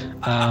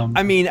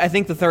 I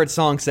think the third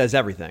song says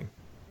everything.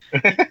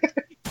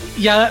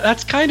 Yeah,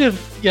 that's kind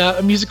of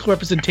a musical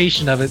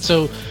representation of it.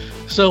 So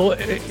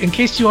in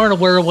case you aren't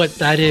aware of what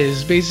that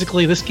is,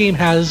 basically this game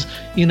has,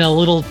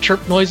 little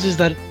chirp noises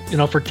that,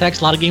 for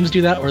text, a lot of games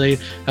do that, where they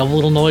have a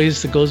little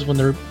noise that goes when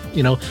they're,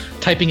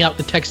 typing out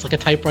the text like a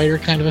typewriter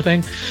kind of a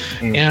thing.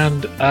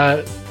 And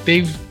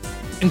they've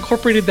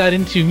incorporated that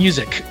into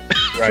music.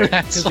 Right.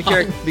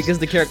 Because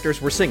the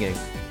characters were singing.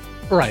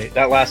 Right.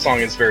 That last song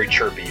is very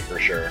chirpy for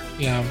sure.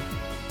 Yeah.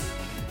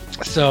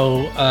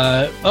 So,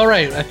 all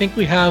right. I think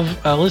we have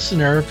a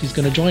listener, if he's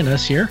going to join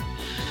us here.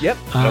 Yep.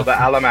 Nova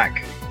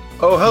Alamac.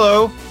 Oh,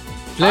 hello.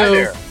 Hello. Hi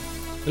there.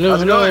 Hello.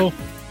 How's it going?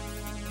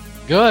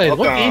 Good. Welcome.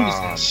 What game is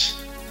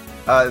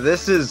this?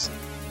 This is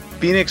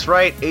Phoenix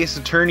Wright Ace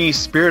Attorney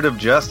Spirit of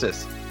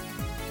Justice.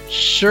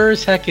 Sure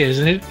as heck is.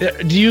 And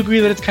do you agree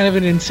that it's kind of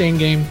an insane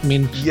game? I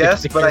mean,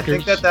 yes, but I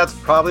think that's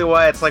probably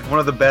why it's like one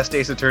of the best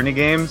Ace Attorney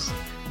games,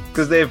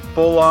 because they've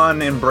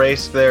full-on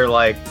embraced their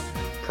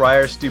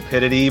prior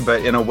stupidity,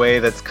 but in a way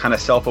that's kind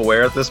of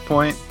self-aware at this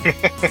point.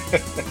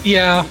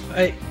 Yeah,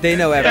 they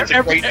know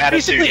everything.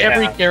 Basically,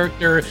 every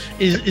character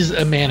is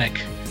a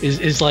manic.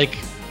 Is like,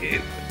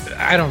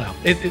 I don't know.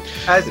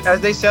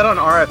 As they said on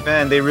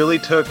RFN, they really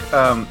took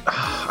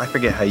I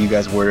forget how you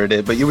guys worded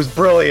it, but it was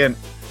brilliant.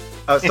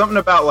 Something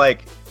about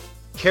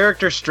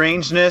character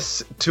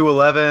strangeness to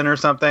 11 or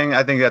something.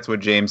 I think that's what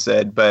James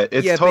said, but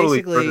it's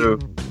totally true.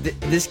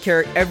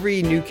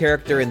 Every new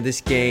character in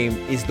this game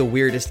is the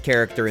weirdest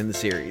character in the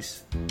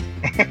series.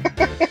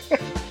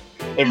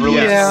 It really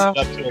is up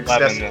to 11.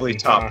 Successfully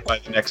topped by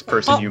the next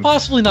person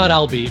possibly not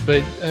Albie,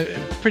 but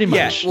pretty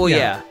much.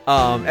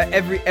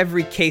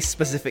 Every case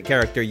specific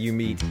character you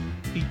meet.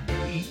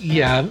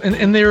 Yeah,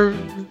 and they're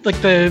like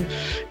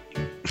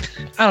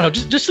I don't know,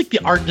 just like the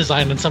art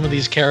design on some of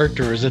these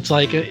characters. It's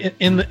like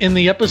in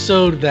the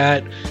episode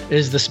that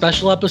is the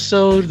special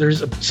episode,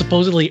 there's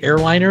supposedly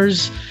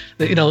airliners.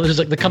 There's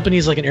the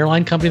company's like an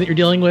airline company that you're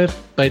dealing with,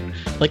 but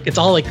it's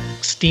all like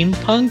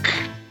steampunk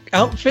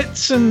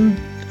outfits, and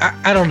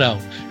I don't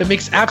know. It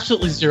makes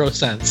absolutely zero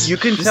sense. You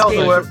can tell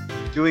whoever's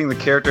doing the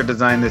character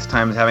design this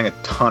time is having a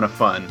ton of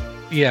fun.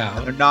 Yeah,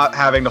 and they're not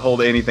having to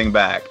hold anything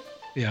back.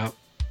 Yeah.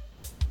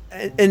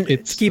 And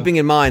it's keeping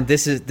in mind,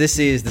 this is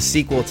the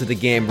sequel to the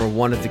game where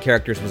one of the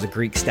characters was a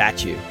Greek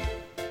statue,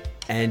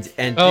 and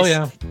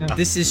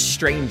this is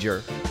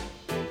Stranger.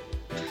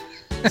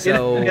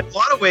 So in a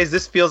lot of ways,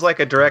 this feels like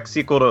a direct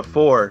sequel to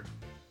 4,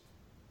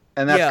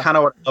 and that's kind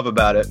of what I love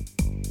about it.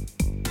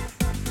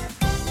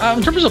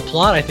 In terms of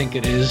plot, I think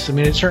it is. I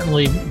mean, it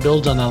certainly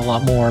builds on that a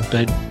lot more,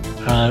 but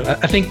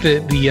I think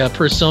that the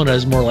persona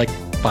is more like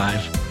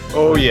 5.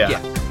 Oh yeah.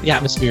 The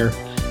atmosphere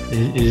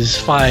is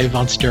 5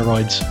 on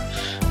steroids.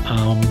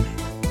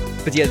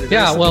 But there's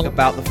something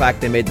about the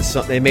fact they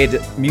made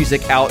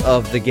music out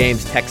of the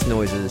game's text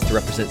noises to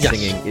represent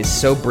singing is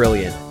so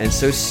brilliant and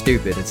so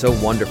stupid and so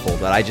wonderful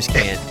that I just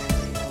can't.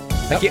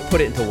 I can't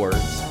put it into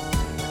words.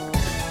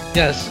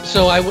 Yes.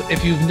 So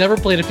if you've never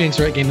played a Phoenix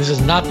Wright game, this is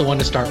not the one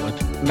to start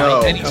with.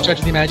 No. By any stretch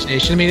of the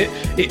imagination. I mean,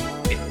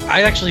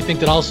 I actually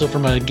think that also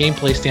from a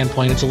gameplay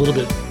standpoint, it's a little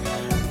bit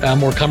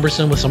more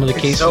cumbersome with some of the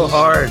cases. So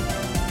hard.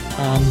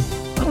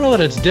 I don't know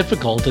that it's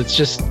difficult. It's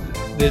just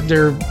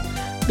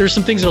there's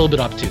some things that are a little bit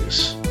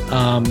obtuse.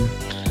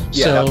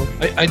 So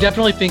I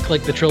definitely think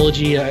the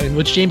trilogy,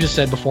 which James has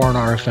said before on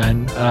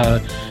RFN,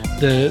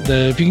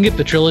 if you can get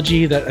the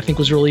trilogy that I think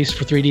was released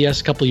for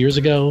 3DS a couple of years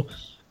ago,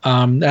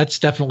 that's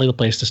definitely the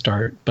place to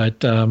start. But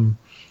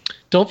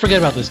don't forget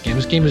about this game.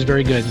 This game is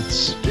very good.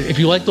 If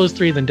you like those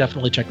 3, then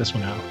definitely check this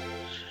one out.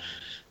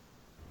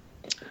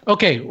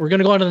 Okay, we're going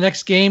to go on to the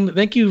next game.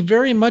 Thank you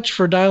very much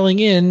for dialing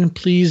in.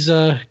 Please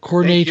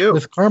coordinate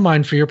with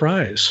Carmine for your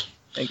prize.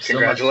 Thanks.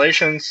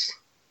 Congratulations.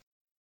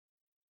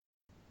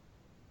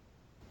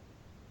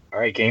 All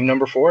right, game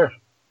number 4.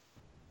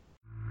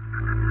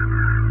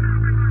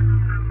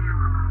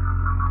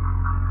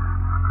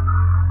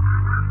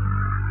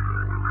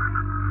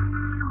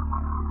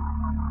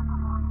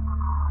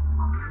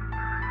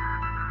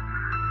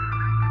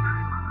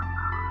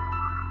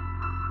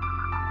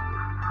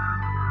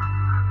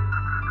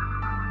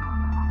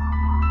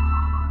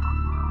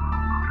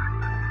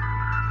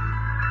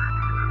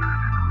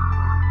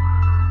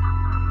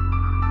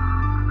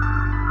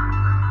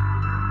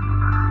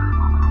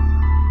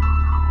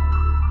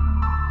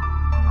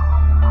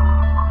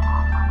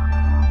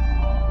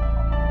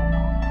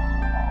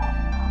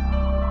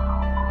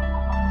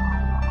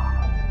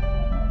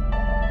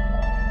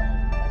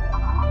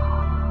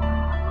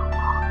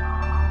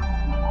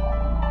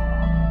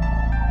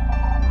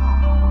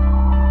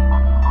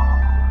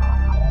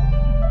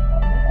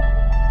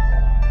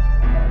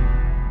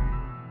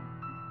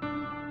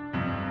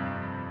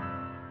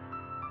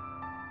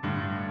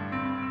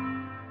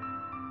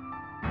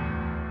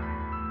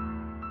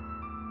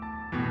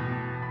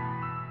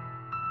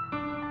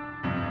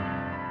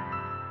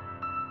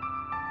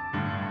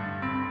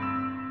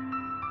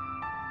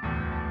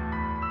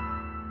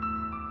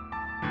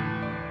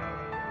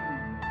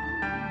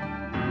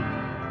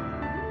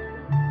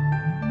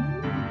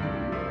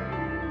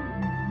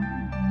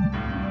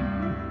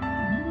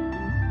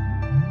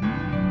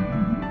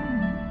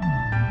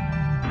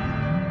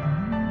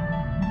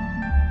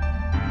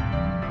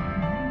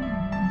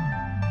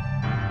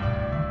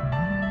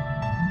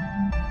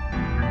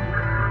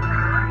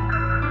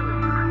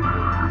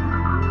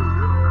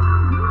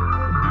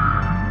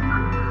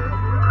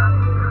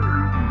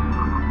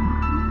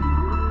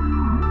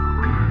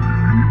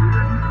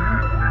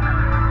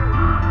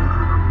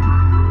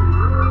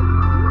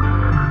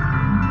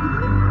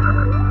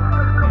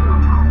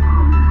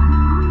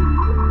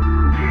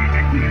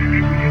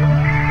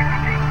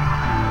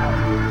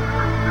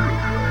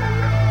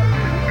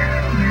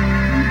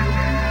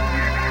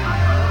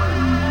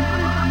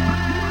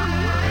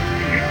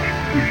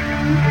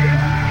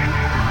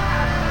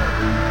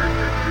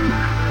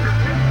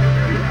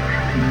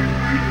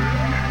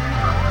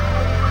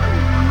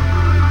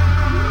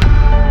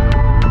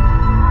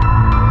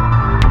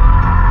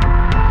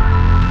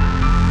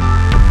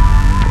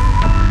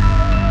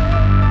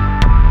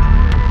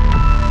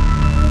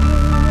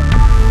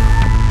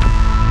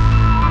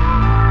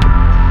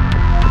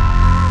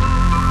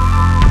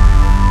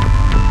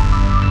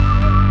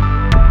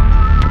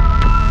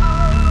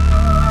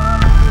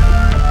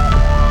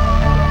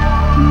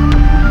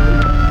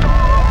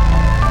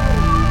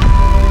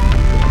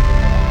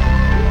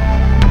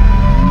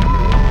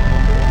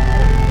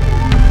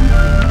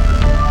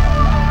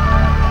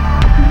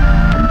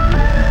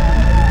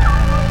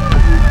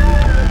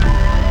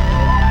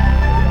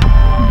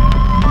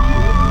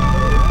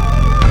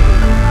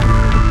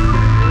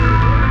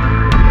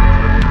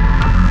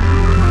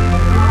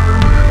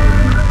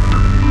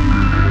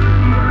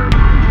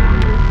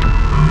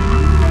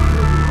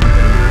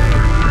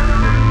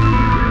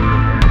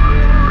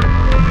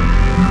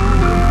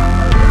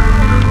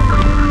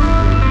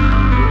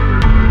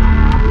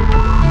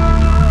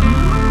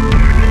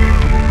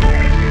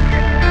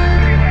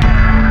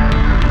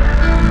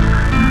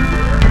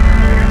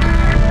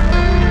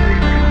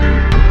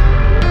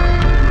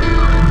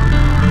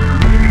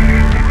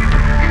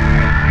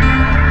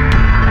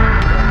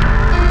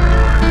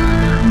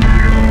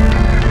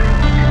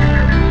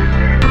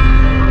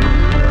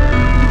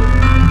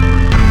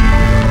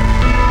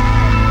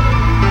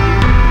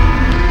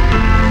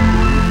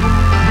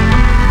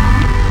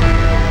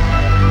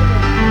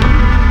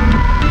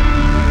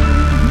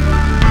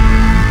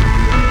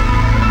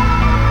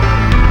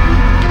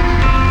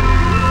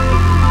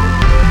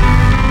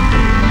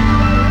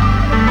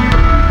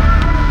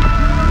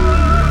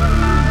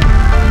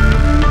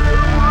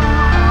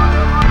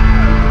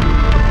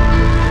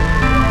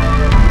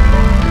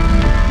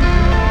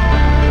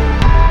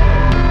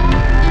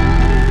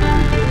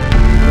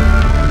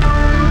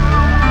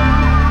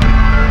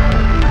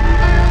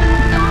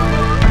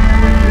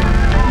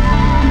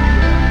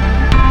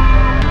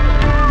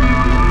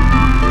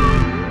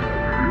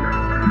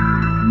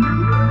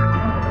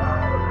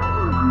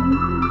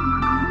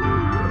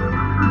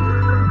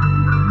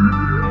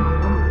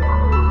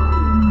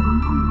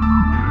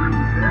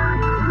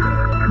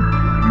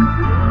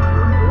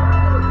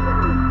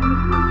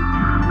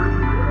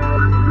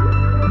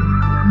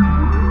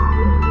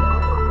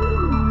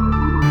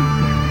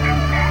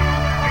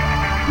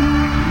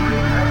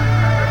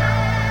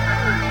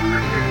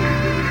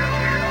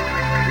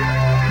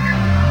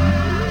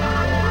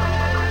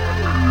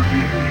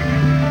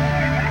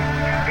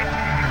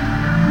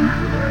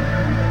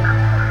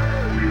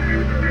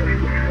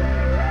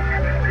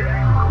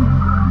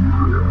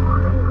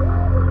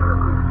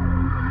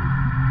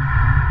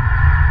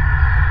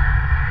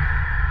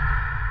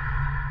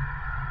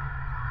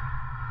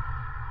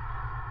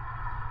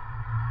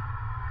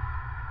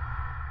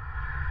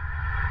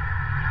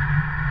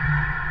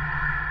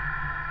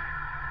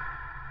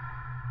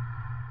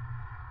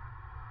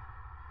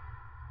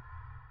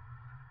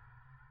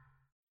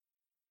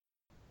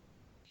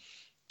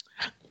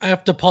 I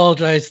have to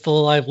apologize to the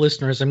live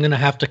listeners. I'm going to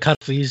have to cut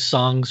these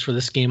songs for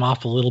this game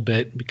off a little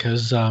bit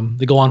because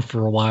they go on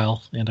for a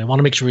while, and I want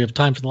to make sure we have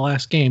time for the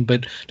last game.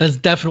 But that's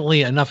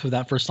definitely enough of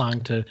that first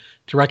song to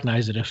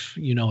recognize it if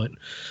you know it.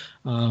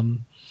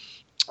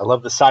 I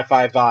love the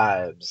sci-fi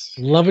vibes.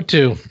 Love it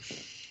too.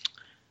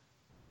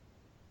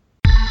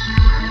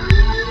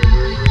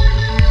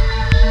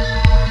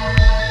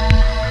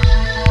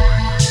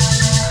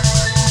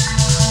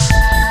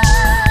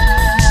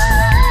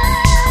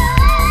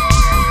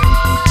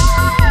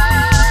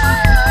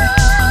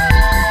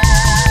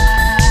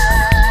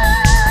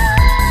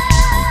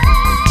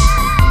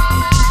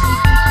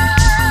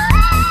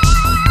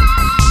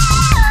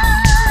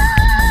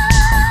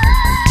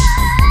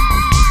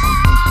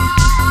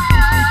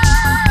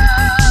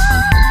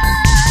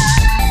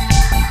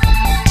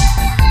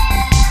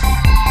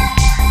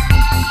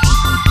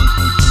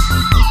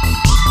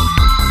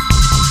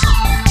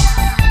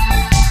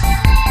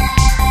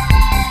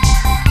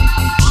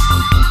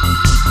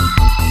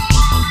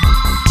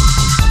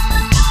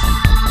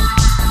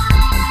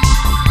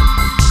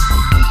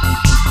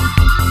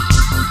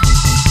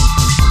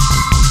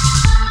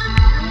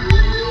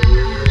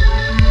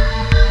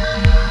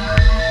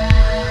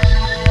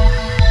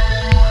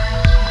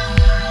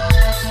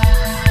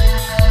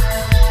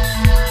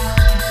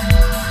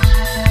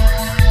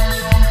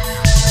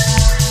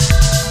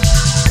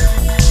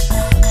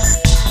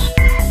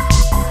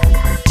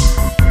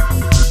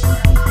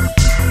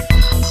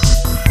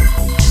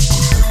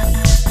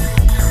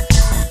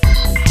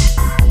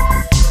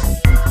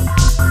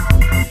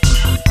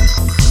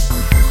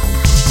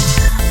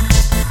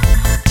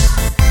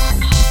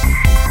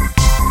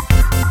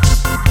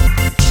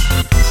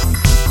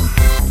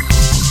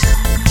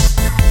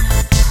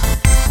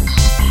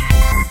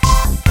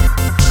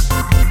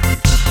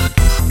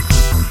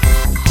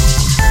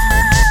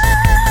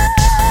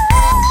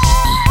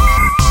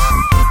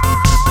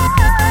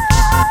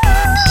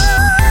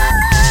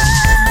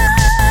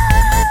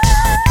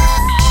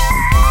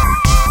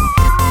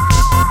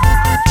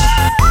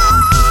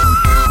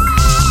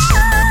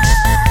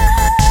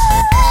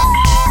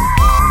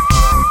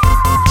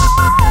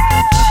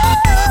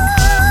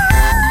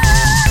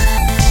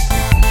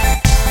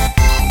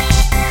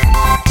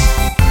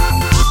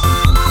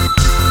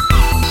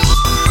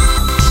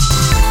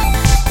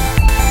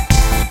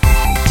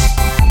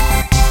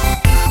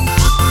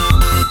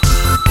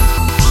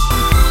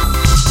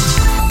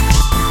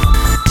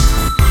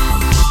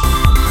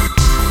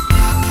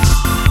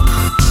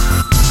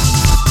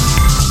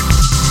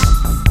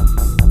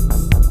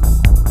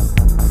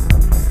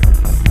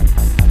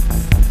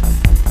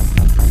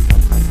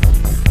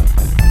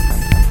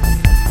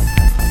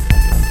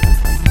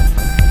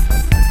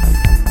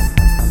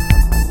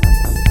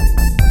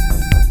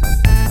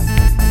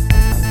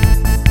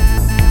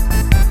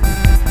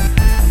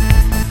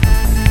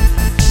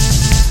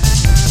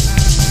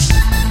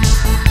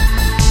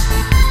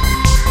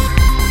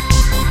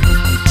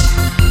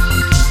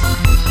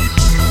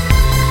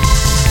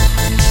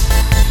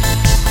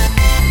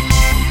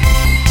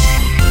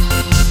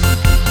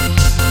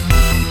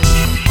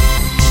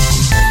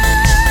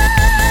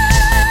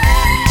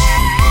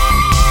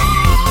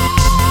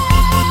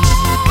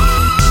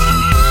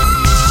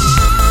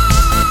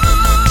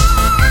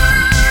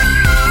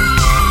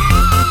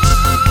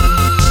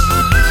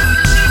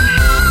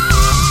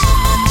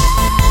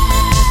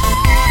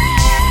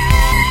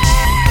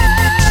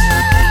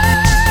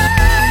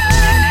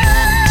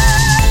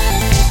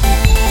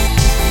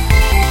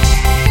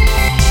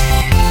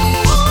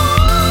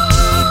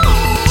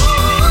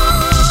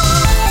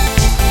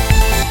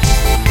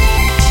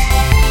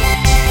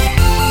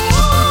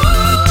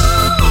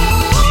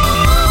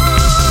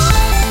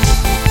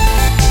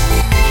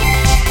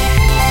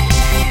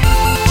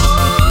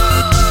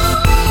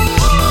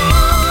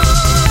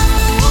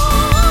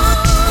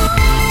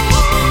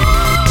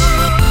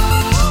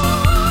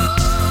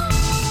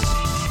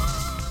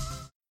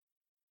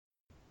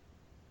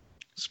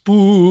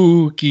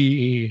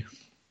 Spooky.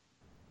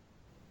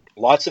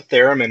 Lots of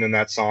theremin in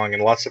that song,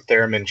 and lots of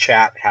theremin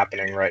chat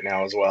happening right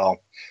now as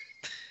well.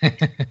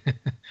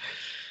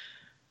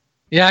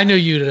 Yeah, I knew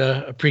you'd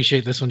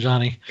appreciate this one,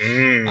 Johnny.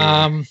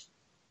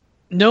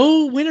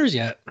 No winners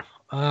yet,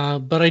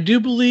 but I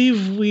do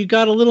believe we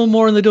got a little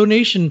more in the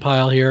donation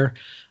pile here.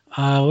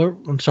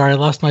 I'm sorry, I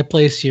lost my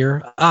place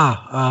here.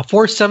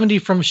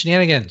 $4.70 from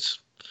Shenanigans.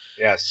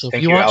 Yes. So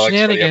if you want Alex,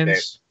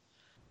 Shenanigans,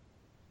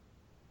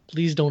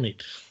 please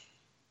donate.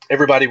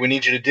 Everybody, we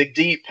need you to dig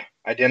deep.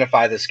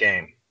 Identify this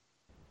game.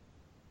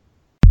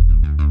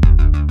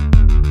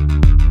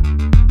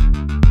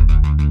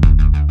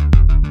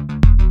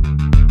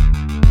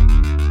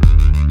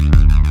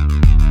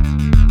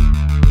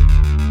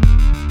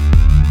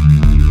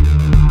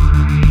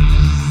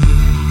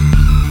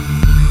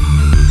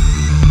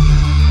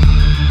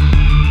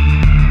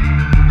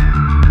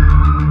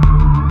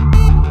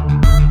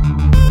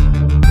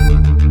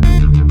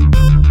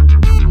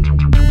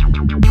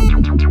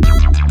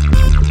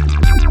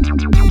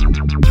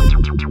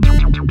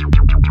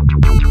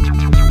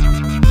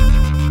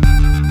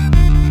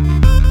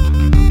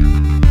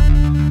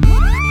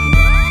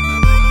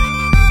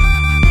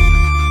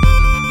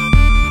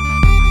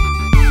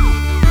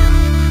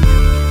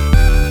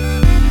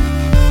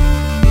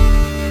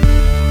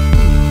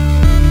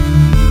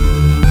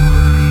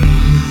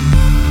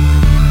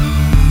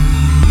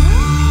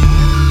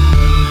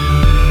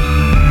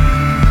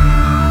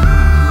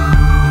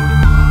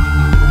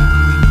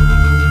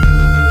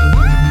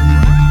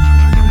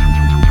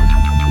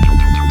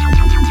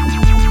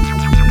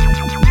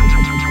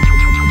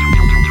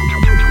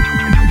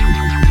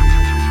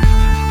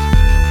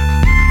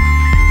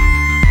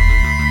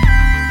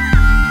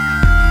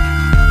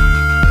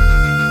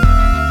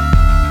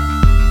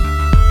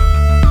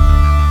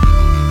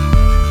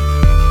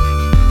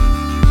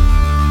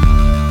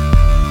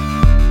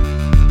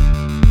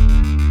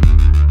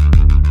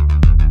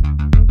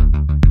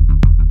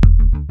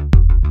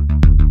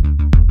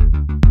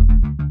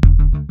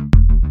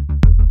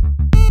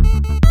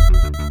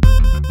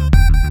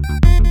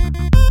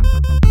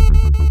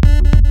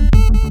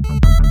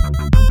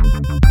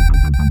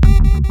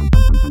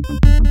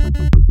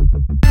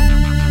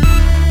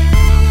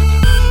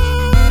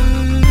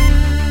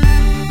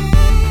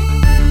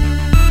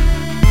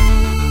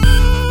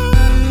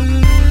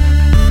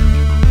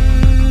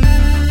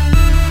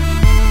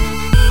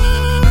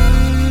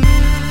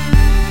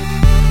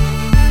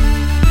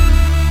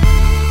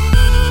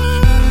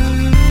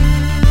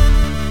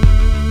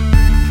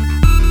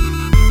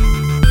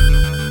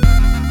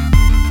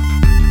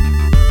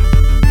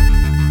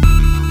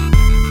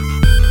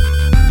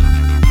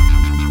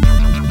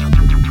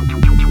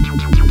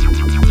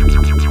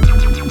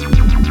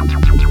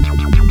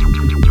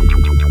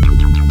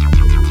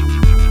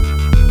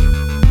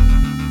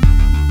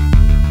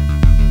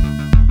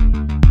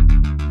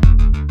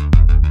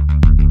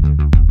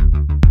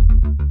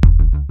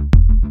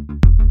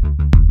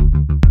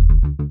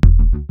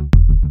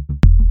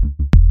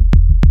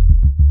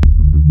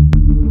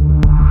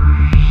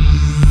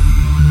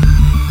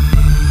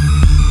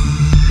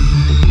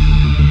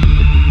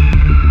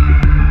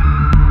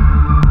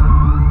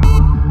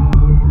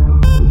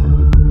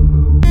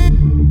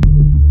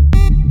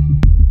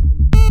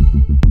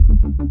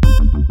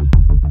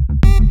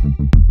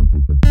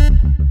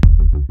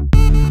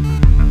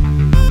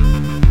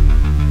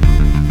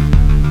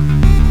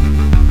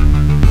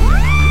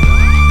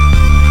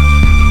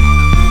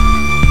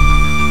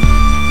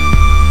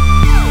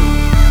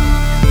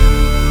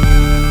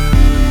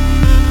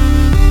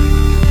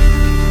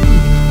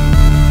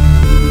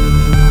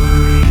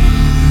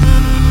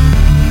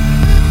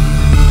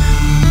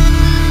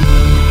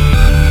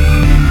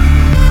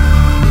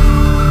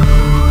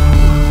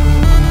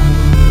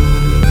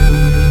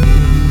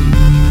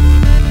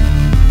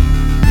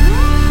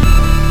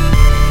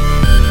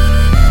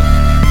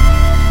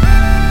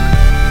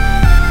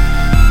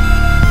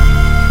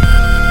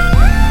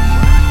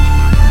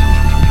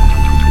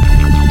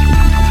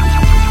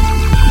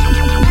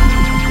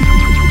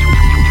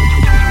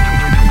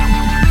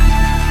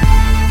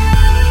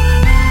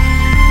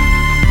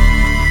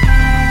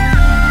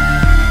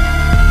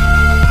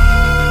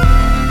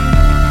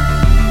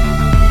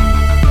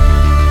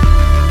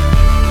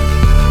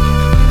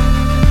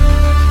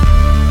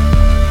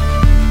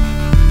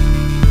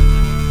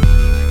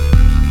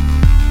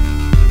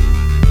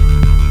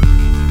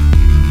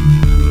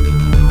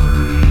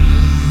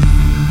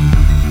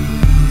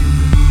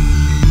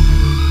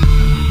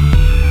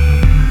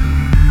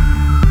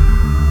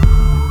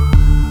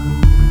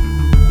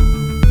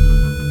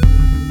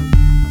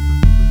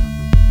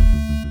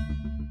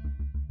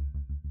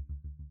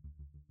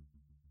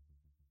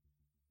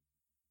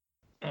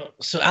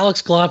 So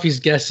Alex Galaffi's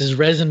guess is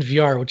Resin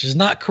VR, which is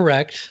not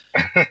correct,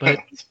 but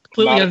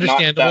completely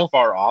understandable. Not that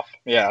far off.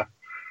 Yeah.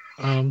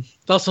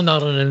 It's also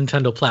not on a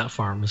Nintendo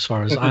platform, as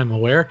far as I'm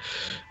aware.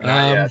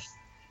 Not yet.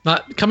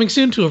 Not coming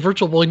soon to a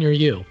Virtual Boy near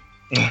you.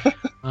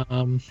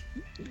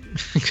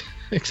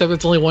 Except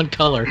it's only one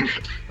color.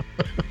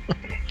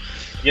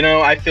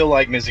 I feel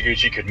like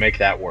Mizuguchi could make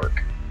that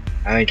work.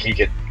 I think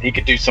he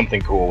could do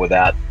something cool with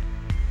that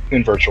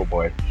in Virtual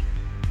Boy.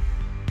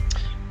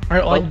 All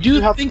right, well, I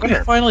do think we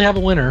finally have a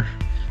winner.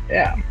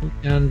 Yeah.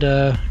 And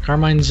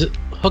Carmine's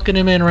hooking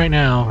him in right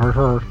now, or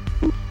her.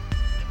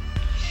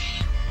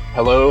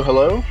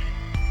 Hello?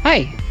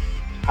 Hi.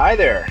 Hi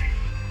there.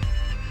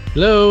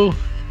 Hello.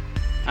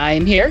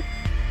 I'm here.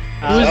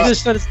 Who is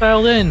this that is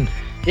dialed in?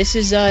 This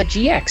is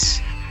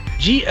GX.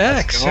 GX,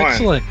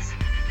 excellent.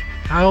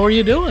 How are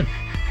you doing?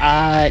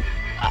 I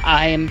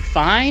am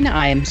fine.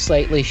 I am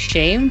slightly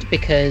shamed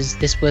because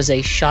this was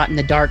a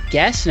shot-in-the-dark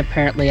guess, and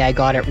apparently I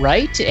got it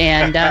right.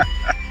 And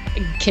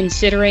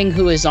considering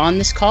who is on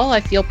this call, I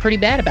feel pretty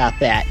bad about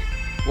that.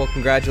 Well,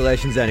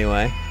 congratulations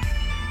anyway.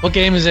 What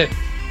game is it?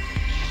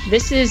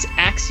 This is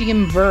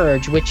Axiom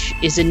Verge, which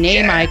is a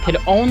name I could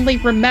only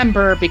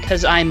remember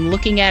because I'm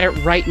looking at it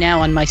right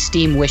now on my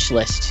Steam wish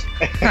list.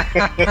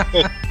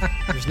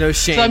 There's no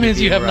shame. So that means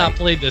you have not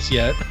played this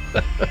yet.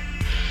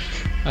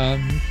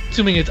 I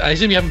assume you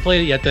haven't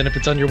played it yet. Then, if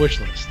it's on your wish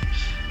list,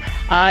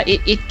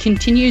 it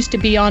continues to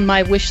be on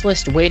my wish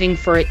list, waiting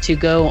for it to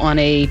go on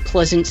a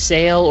pleasant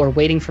sale, or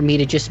waiting for me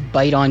to just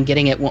bite on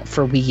getting it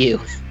for Wii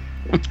U.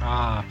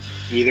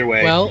 Either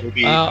way. Well,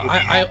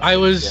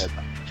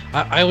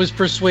 I was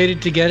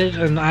persuaded to get it,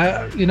 and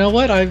you know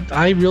what?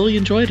 I really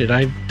enjoyed it.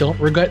 I don't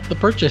regret the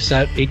purchase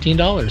at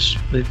 $18.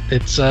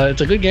 It's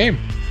a good game,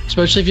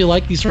 especially if you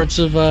like these sorts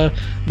of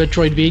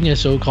Metroidvania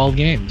so-called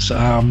games.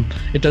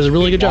 It does a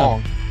really good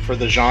job for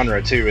the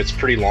genre too. It's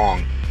pretty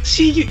long.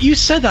 See, you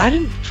said that. I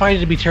didn't find it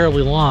to be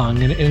terribly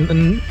long,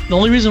 and the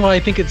only reason why I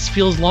think it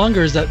feels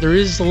longer is that there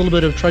is a little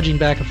bit of trudging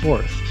back and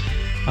forth.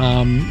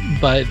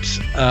 But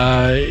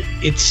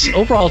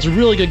overall it's a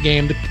really good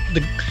game.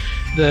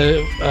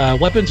 The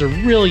weapons are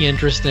really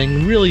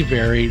interesting, really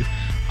varied.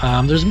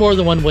 There's more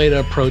than one way to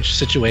approach a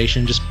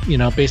situation, just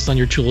based on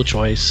your tool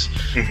choice.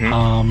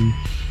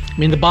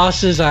 Mm-hmm. The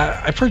bosses,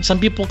 I've heard some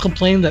people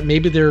complain that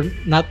maybe they're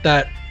not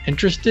that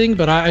interesting,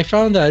 but I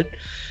found that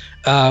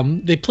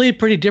they play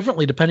pretty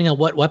differently depending on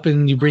what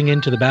weapon you bring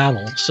into the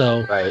battle.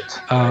 So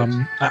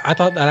I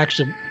thought that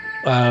actually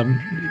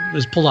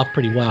was pulled off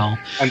pretty well.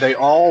 And they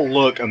all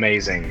look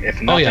amazing.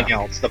 If nothing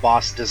else, the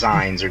boss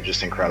designs are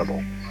just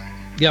incredible.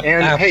 Yep,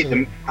 and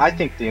absolutely. hey, I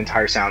think the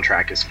entire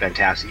soundtrack is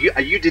fantastic.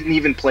 You didn't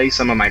even play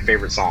some of my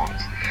favorite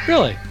songs.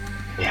 Really?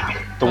 Yeah.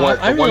 The one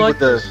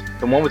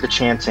with the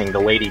chanting, the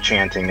lady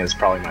chanting, is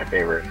probably my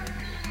favorite.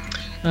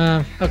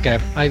 Okay.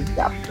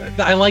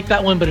 I like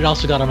that one, but it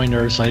also got on my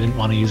nerves, so I didn't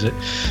want to use it.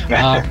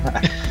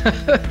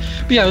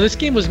 But yeah, this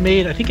game was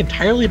made, I think,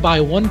 entirely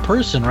by one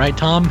person, right?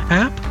 Tom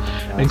Happ,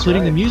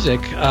 including the music.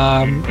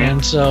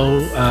 And so,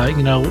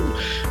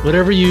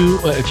 whatever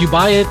if you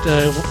buy it,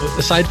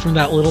 aside from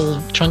that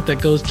little chunk that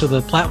goes to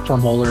the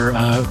platform holder,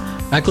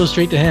 that goes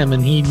straight to him,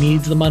 and he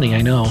needs the money,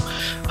 I know.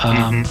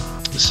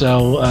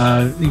 So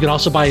you can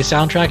also buy a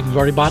soundtrack if you've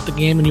already bought the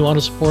game and you want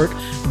to support.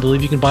 I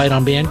believe you can buy it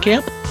on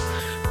Bandcamp.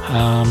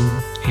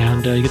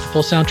 And you get the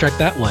full soundtrack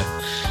that way.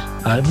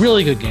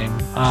 Really good game.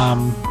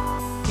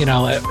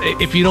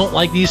 If you don't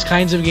like these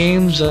kinds of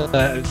games,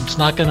 it's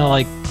not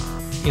gonna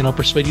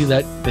persuade you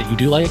that you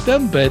do like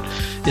them. But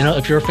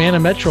if you're a fan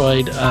of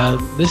Metroid,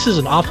 this is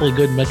an awfully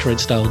good Metroid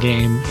style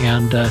game,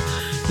 and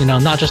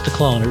not just a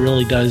clone. It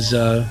really does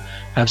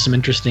have some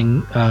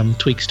interesting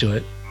tweaks to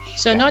it.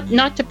 So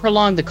not to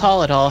prolong the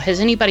call at all, has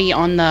anybody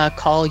on the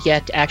call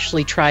yet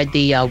actually tried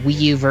the Wii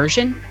U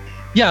version?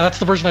 Yeah, that's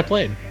the version I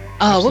played.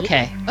 Oh,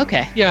 Absolutely.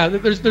 Okay. Yeah,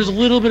 there's a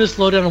little bit of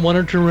slowdown in one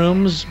or two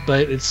rooms,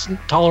 but it's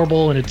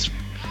tolerable, and it's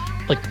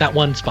like that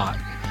one spot.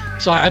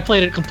 So I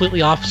played it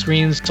completely off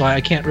screen, so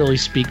I can't really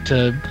speak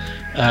to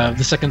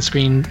the second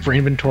screen for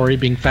inventory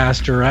being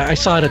faster. I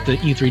saw it at the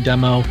E3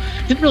 demo.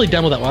 It didn't really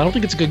demo that well. I don't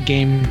think it's a good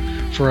game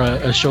for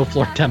a show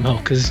floor demo,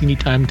 because you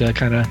need time to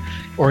kind of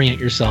orient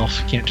yourself.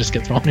 You can't just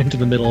get thrown into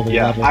the middle of the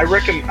level. I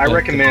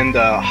recommend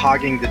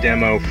hogging the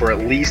demo for at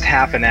least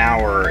half an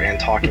hour and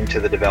talking to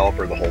the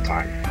developer the whole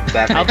time.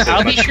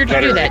 I'll be sure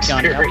to do that,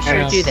 John. I'll be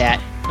sure to do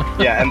that.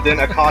 Yeah, and then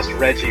accost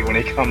Reggie when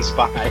he comes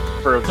by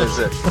for a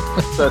visit.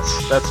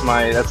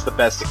 That's the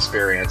best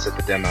experience at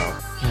the demo.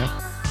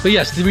 Yeah. But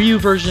yes, the Wii U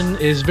version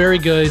is very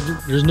good.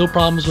 There's no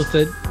problems with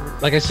it.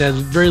 Like I said,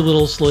 very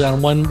little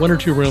slowdown. One or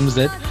two rooms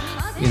that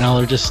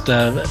they're just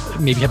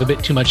maybe have a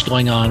bit too much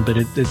going on, but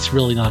it's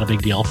really not a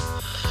big deal.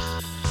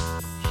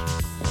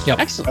 Yep.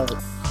 Excellent.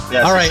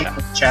 Yeah, all right.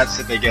 Chat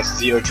said they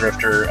guessed Zeo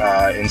Drifter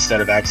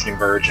instead of Axiom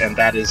Verge, and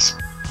that's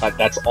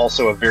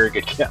also a very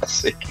good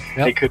guess.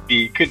 It could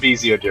be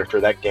Zeo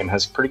Drifter. That game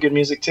has pretty good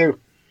music too.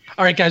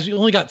 All right, guys, we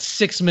only got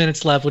 6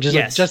 minutes left, which is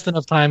just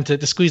enough time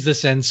to squeeze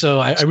this in.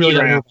 So I really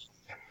don't know.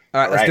 All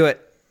right, let's do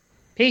it.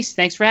 Peace.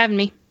 Thanks for having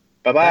me.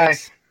 Bye-bye.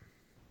 Thanks.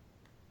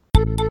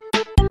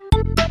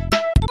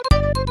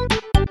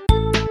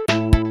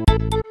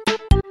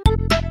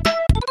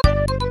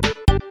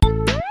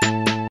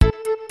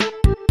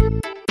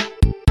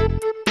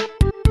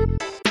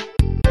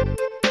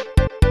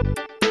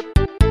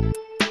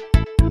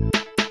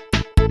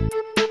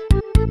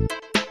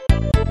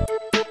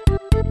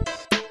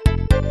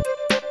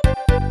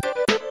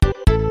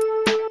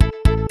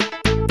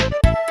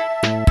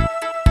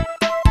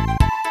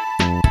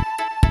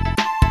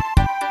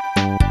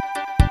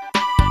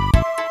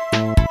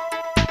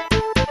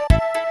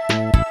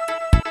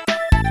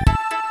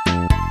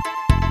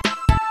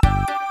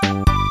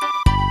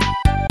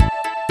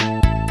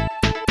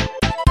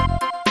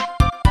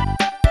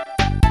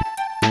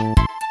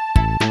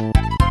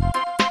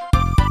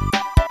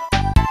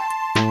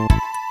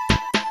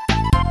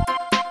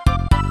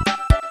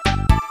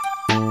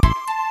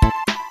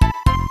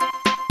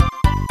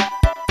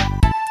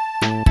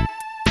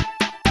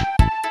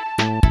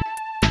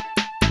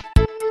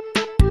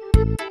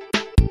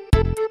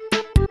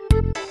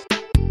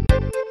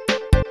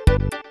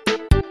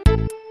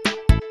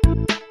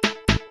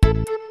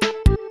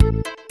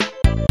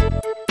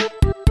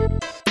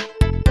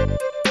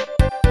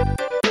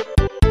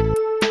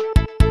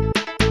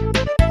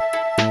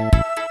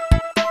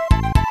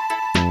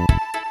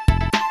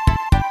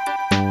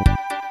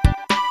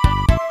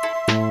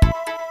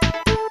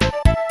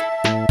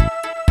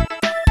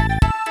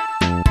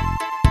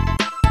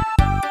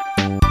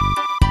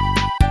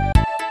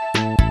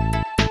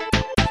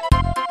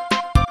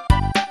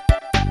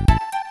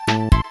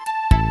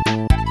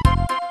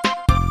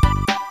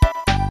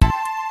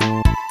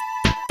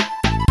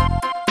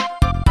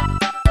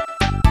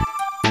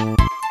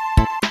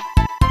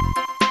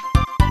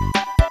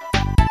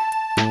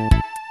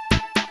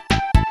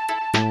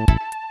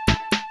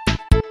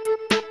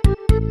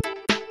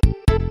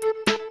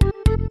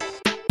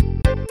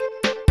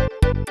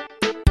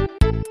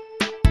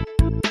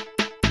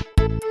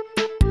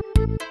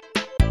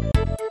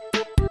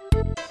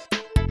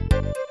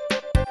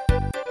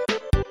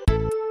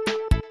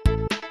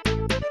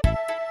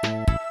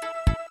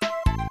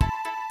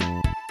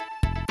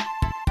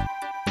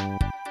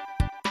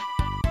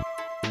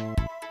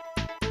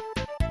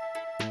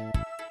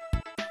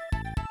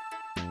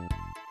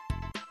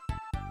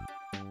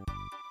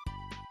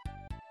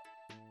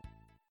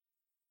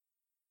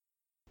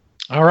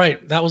 All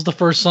right, that was the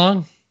first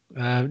song.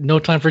 No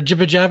time for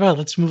jibba jabba.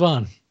 Let's move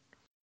on.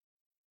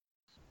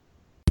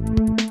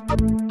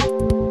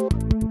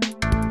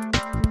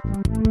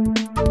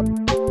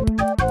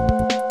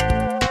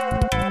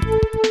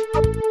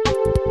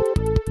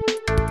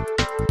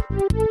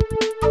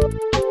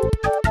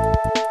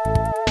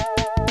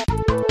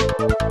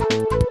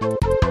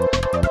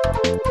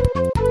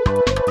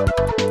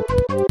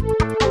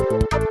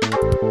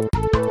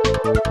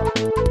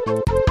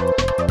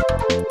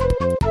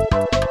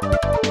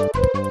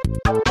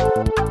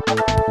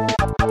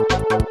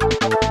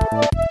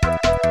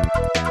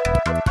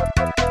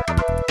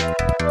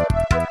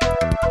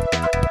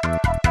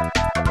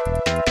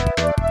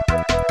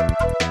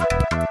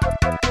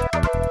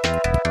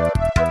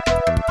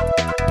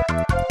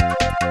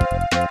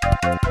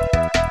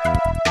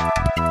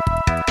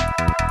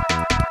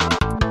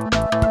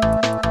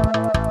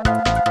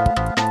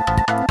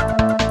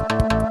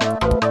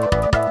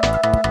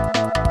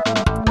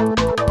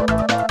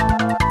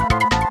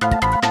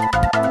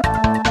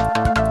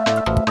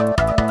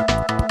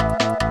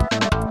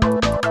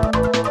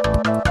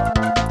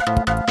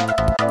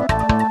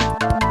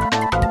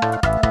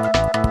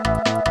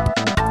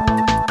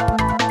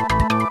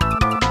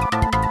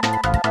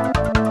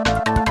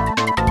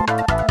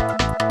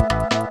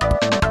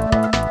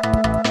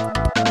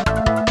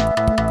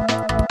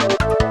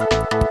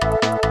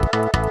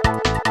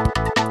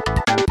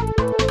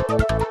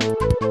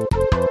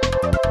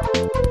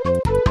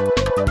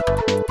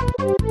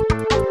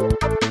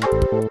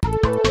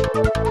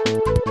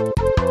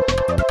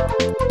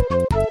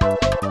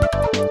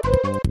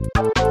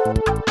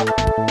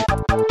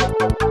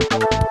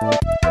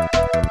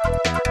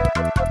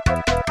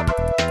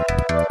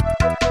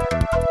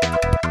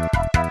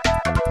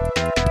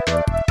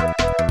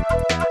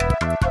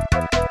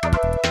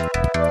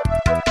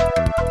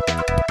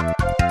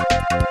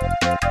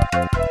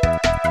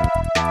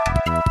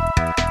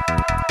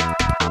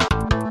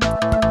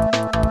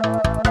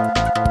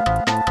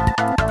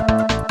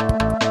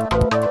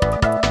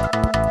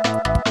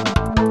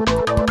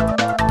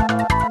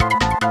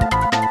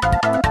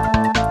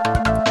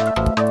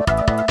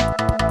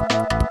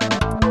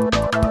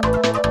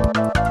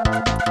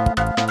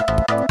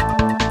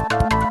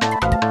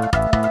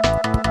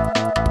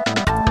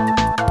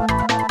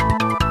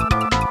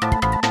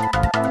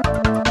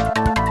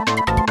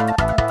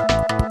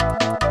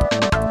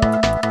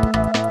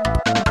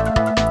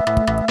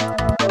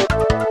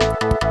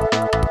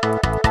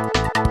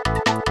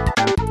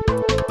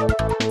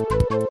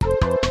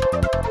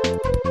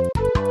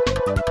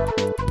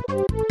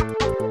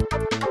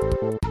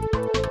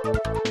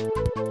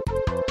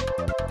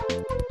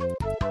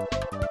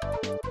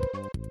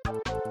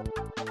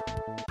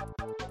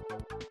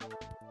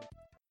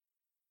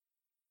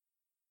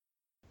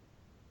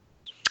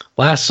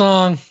 Last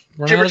song.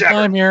 We're out of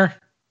time here.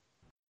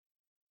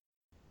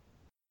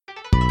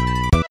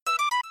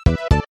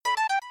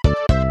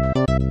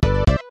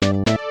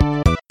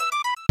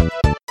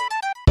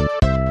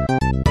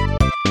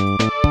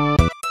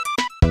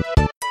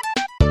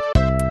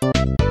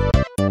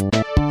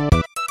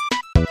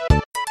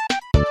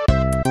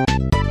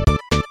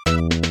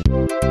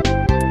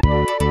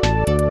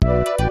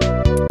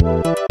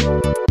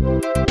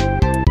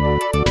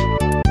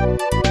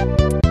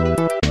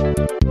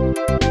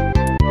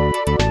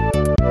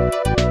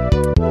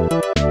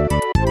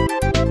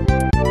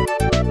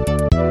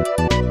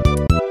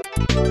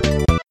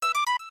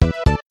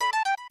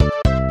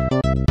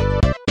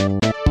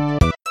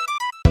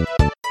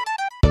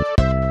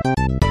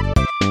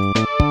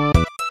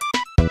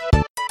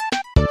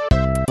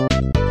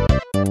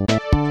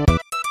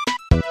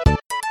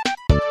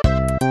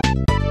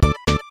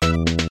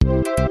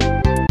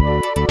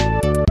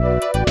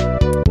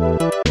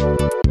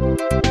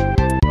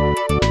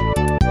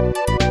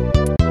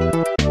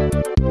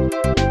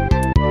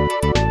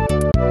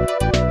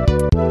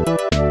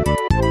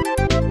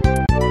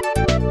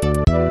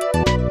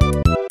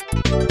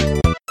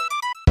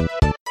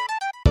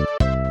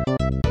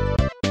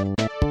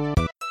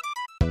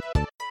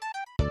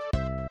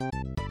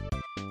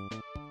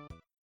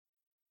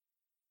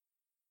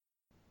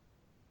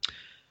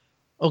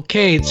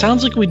 Okay, it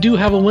sounds like we do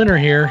have a winner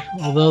here,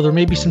 although there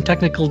may be some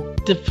technical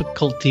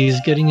difficulties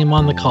getting him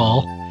on the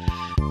call.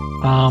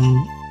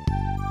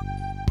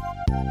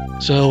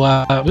 So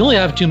we only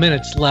have 2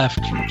 minutes left,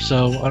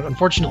 so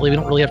unfortunately we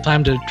don't really have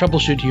time to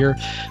troubleshoot here.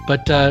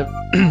 But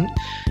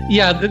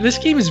yeah, this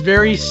game is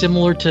very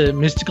similar to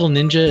Mystical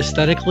Ninja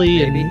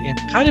aesthetically, and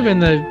kind of in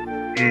the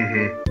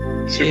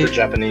super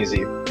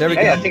Japanesey. There we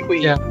go. I think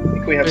we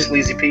have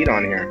Sleazy Pete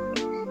on here.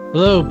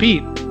 Hello,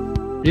 Pete.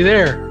 You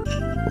there?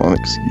 Well,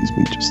 excuse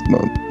me just a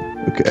moment.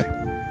 Okay.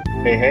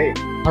 Hey.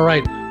 All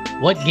right.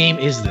 What game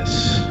is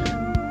this?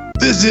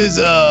 This is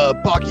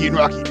Pocky and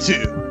Rocky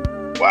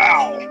 2.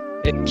 Wow.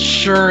 It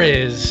sure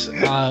is.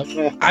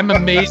 I'm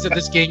amazed that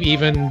this game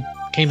even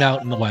came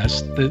out in the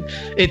West.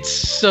 It's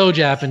so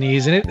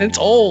Japanese, and it's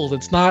old.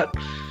 It's not.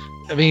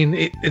 I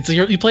mean,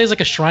 you play as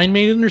like a shrine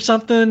maiden or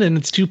something, and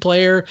it's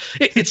 2-player.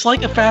 It's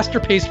like a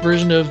faster-paced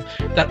version of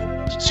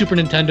that Super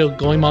Nintendo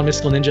Goemon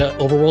Mystical Ninja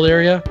overworld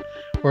area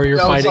where you're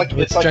fighting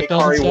with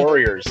projectiles and Ikari stuff?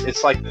 Warriors.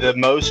 It's like the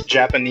most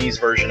Japanese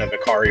version of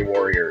Ikari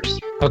Warriors.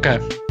 Okay.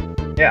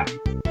 Yeah.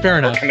 Fair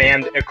enough.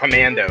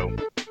 Commando,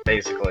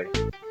 basically.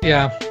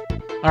 Yeah.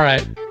 All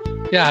right.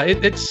 Yeah,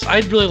 it's.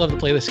 I'd really love to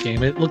play this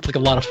game. It looked like a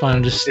lot of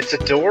fun. It's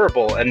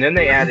adorable, and then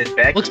they added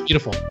Becky. It looks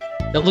beautiful.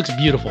 It looks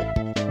beautiful.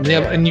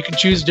 And you can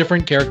choose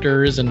different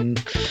characters, and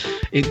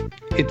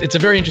it's a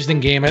very interesting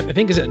game. I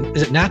think is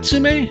it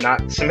Natsume?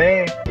 Natsume.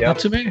 Yep.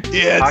 Natsume.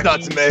 Yeah, it's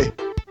Natsume.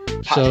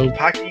 So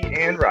Pocky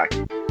and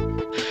Rocky.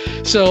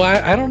 So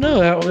I don't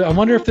know. I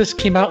wonder if this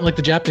came out in like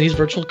the Japanese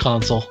Virtual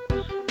Console.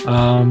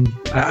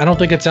 I don't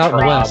think it's out in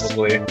the West.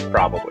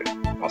 Probably.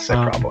 I'll say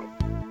probably.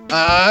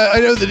 I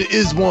know that it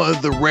is one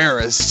of the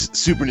rarest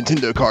Super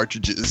Nintendo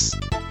cartridges.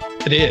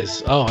 It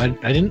is. Oh, I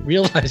didn't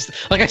realize.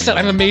 Like I said,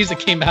 I'm amazed it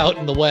came out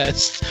in the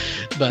West.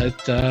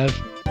 But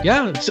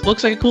yeah, it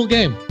looks like a cool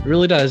game. It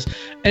really does.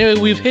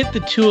 Anyway, we've hit the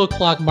 2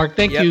 o'clock mark.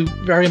 Thank you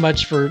very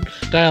much for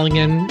dialing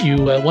in. You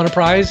won a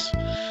prize.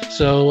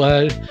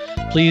 So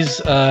please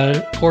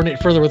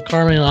coordinate further with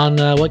Carmen on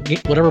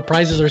whatever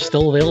prizes are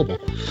still available.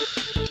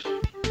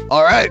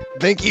 All right.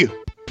 Thank you.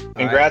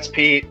 Congrats,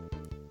 Pete.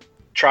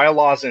 Try a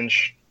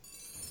lozenge.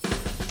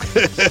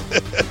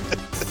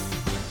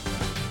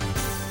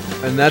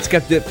 And that's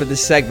got it for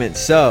this segment.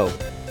 So,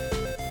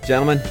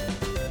 gentlemen.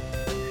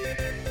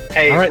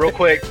 Hey, real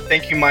quick,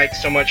 thank you, Mike,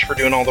 so much for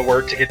doing all the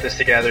work to get this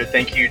together.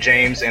 Thank you,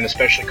 James, and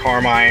especially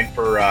Carmine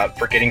for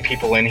getting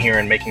people in here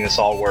and making this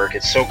all work.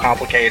 It's so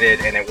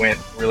complicated, and it went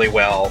really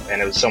well, and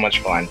it was so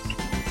much fun.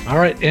 All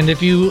right, and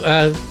if you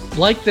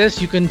like this,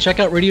 you can check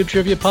out Radio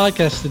Trivia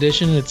Podcast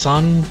Edition. It's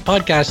on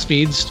podcast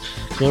feeds.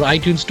 Go to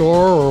iTunes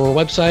Store or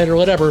website or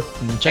whatever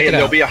and check it out.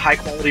 There'll be a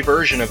high-quality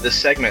version of this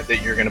segment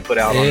that you're going to put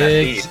out on that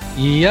feed.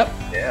 Yep.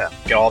 Yeah,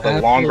 get all the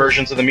long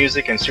versions of the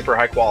music and super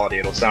high quality.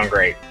 It'll sound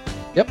great.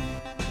 Yep.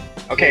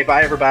 Okay,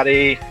 bye,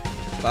 everybody.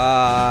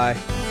 Bye.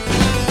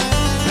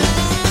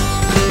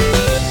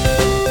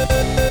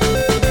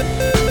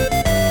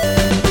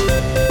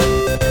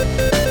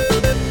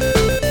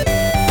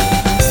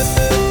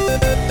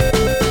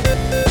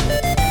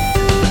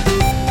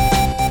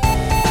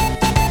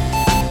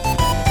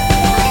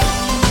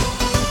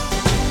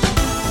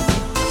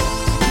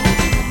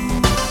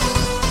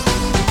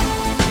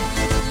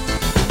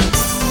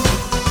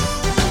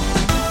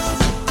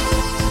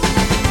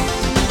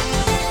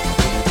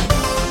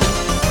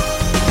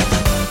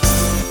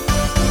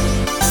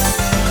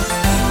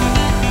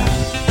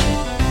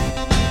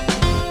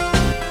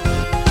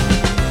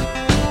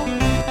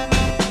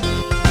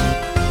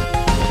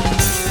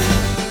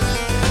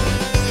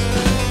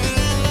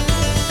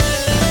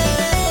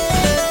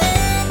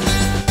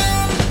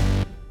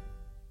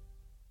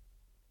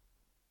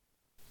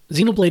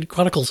 Xenoblade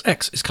Chronicles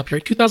X is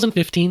copyright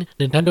 2015,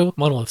 Nintendo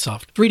Monolith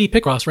Soft. 3D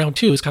Picross Round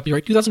 2 is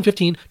copyright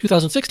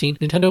 2015-2016,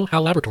 Nintendo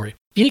HAL Laboratory.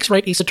 Phoenix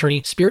Wright Ace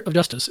Attorney Spirit of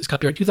Justice is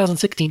copyright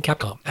 2016,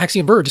 Capcom.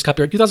 Axiom Verge is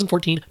copyright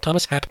 2014,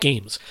 Thomas Happ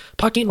Games.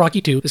 Pocket Rocky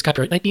 2 is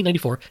copyright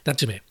 1994,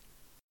 Natsume.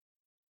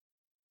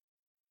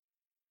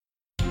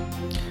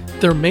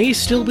 There may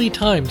still be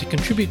time to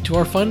contribute to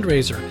our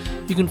fundraiser.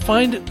 You can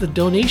find the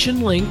donation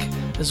link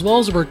as well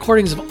as the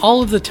recordings of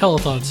all of the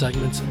telethon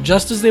segments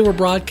just as they were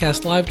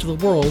broadcast live to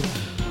the world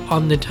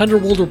on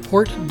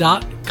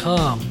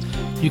NintendoWorldReport.com.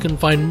 You can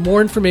find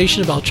more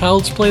information about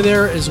Child's Play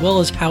there as well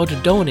as how to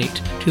donate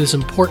to this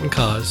important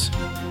cause.